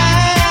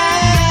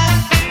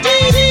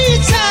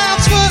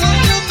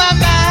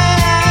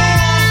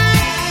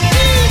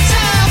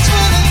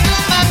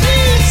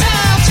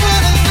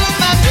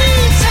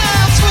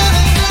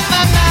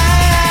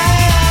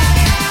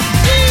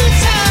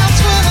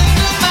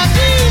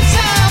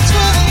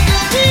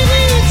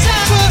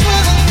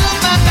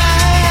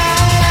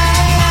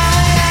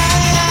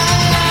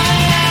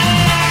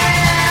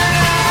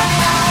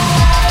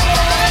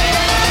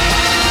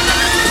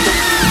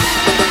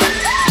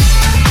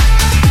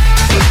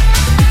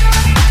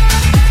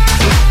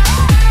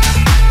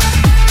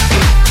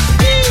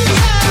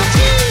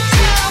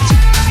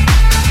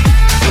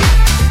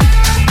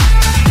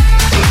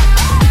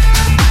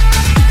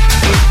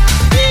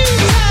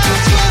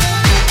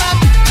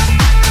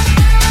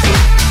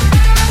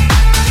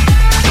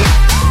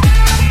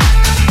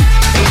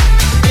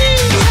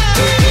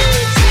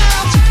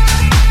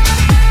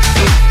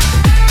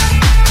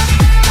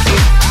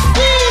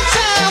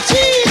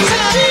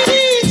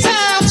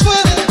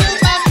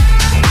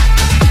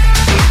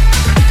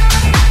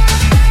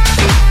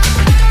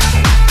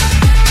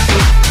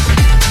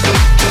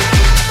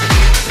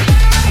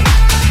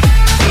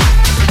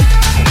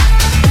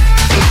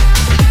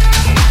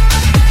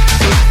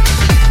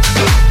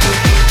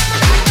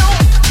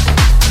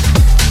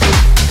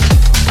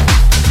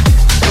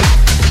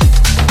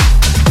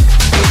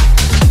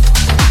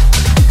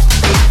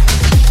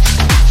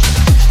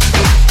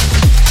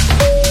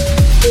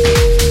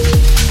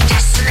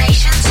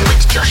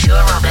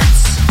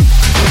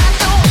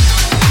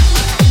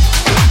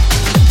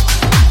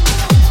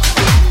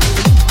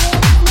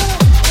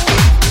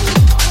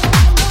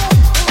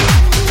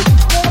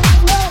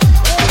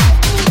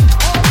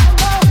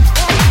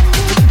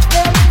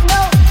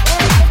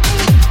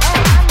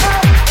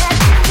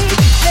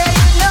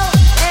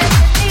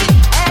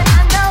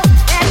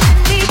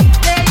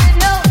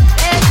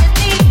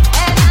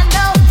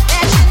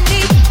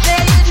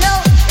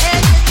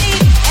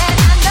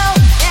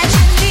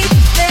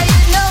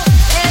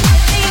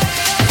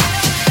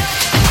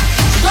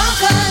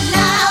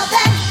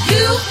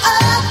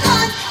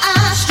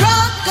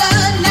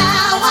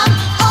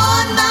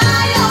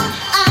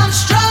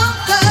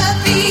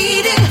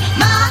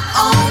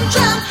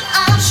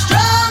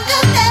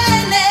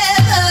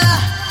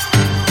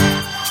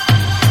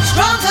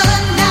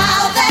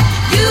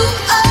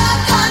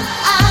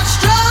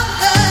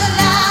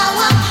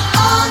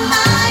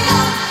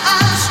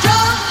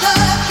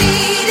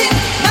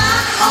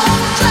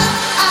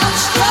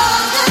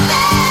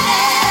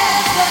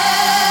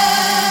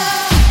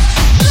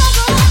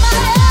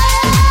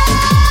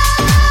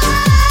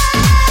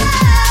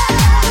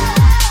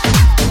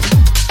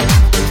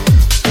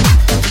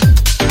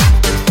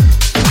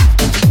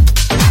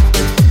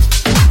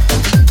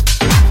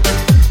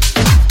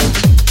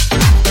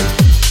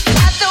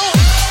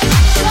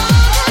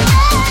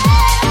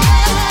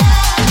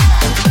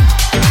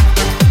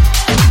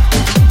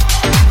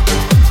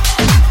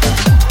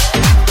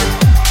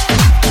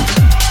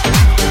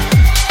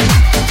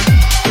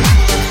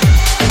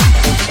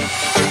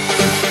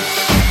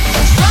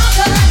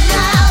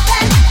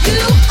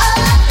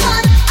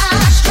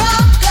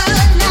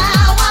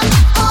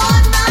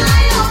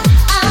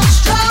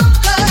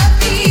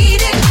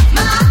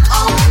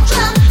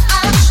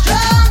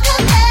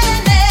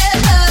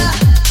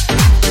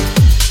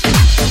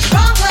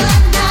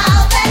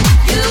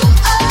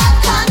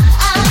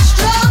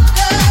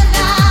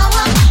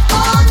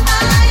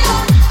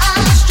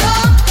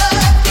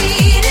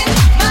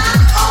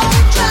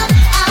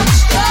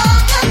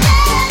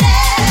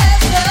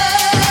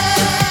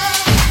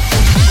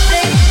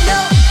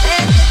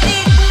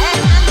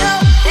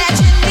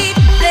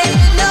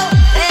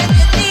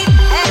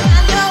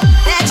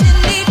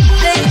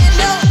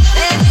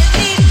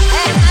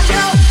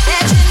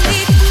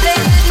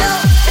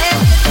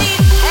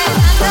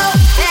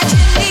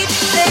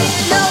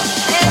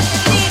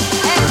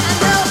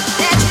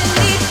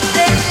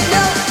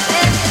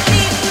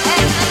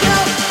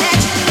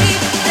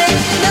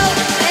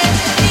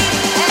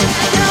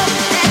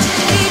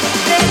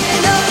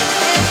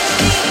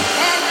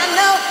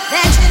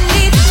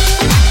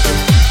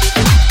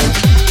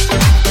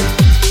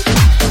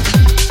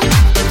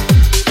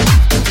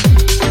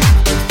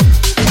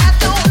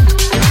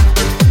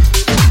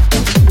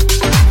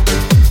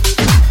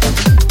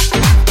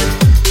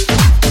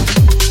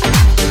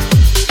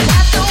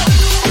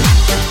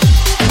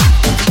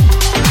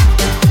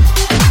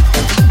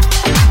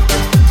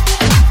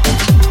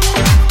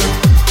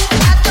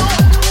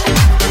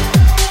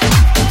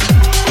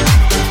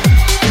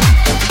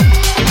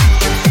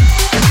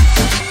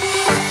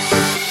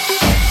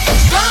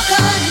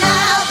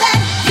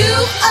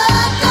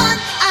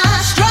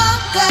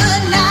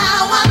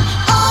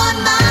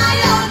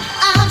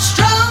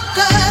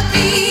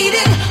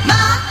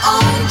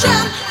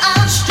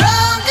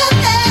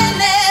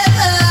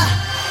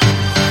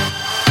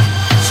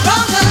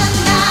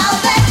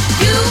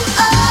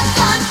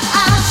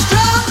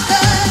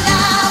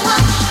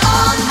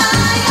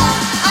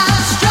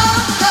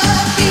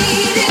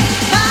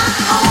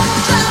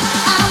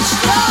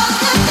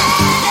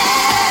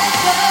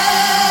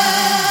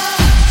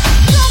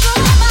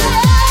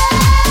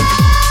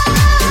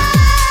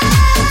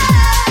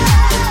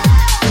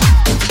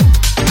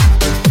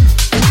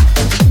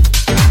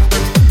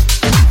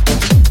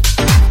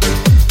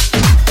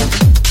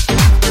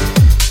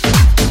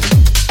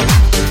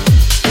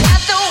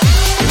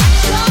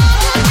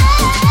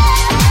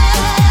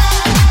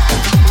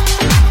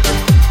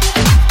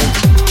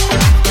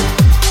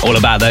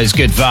those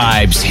good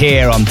vibes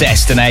here on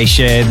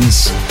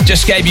Destinations.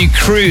 Just gave you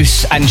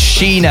Cruz and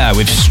Sheena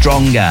with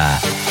Stronger.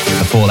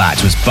 Before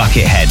that was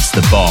Buckethead's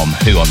The Bomb,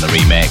 Who on the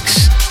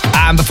remix.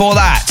 And before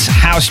that,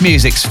 house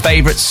music's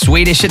favourite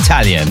Swedish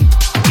Italian.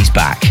 He's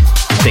back,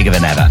 bigger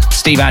than ever.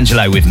 Steve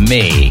Angelo with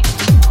Me.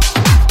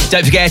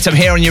 Don't forget, I'm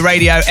here on your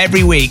radio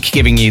every week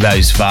giving you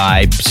those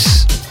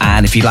vibes.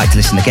 And if you'd like to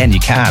listen again, you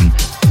can.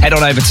 Head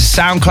on over to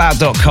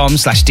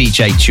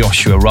soundcloud.com/DJ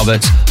Joshua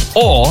Roberts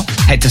or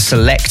head to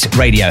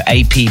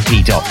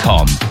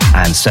selectradioapp.com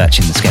and search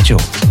in the schedule.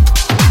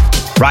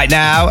 Right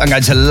now, I'm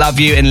going to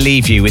love you and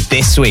leave you with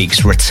this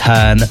week's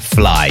Return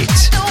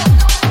Flight.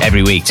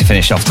 Every week to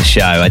finish off the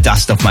show, I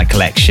dust off my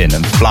collection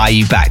and fly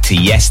you back to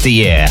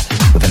yesteryear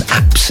with an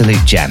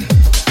absolute gem.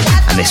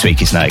 And this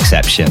week is no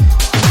exception.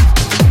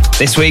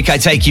 This week, I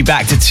take you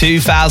back to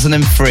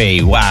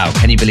 2003. Wow,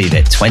 can you believe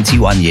it?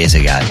 21 years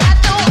ago.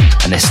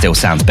 And this still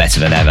sounds better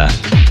than ever.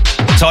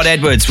 Todd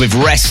Edwards with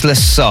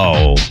Restless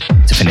Soul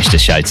to finish the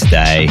show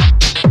today.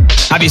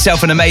 Have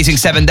yourself an amazing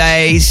 7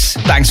 days.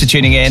 Thanks for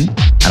tuning in.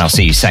 And I'll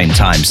see you same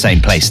time, same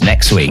place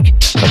next week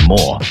for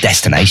more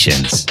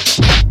Destinations.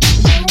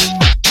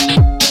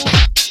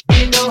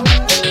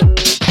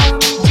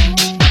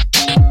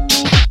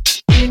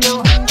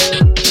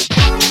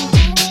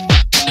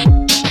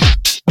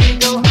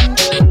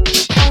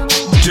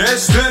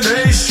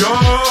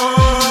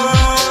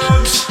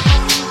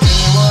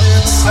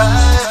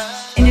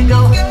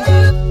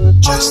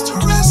 Just a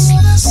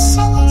restless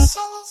soul.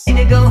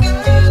 Indigo.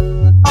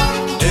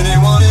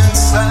 Anyone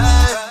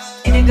inside?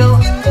 Indigo.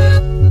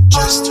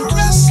 Just a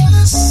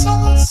restless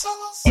soul.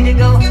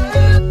 Indigo.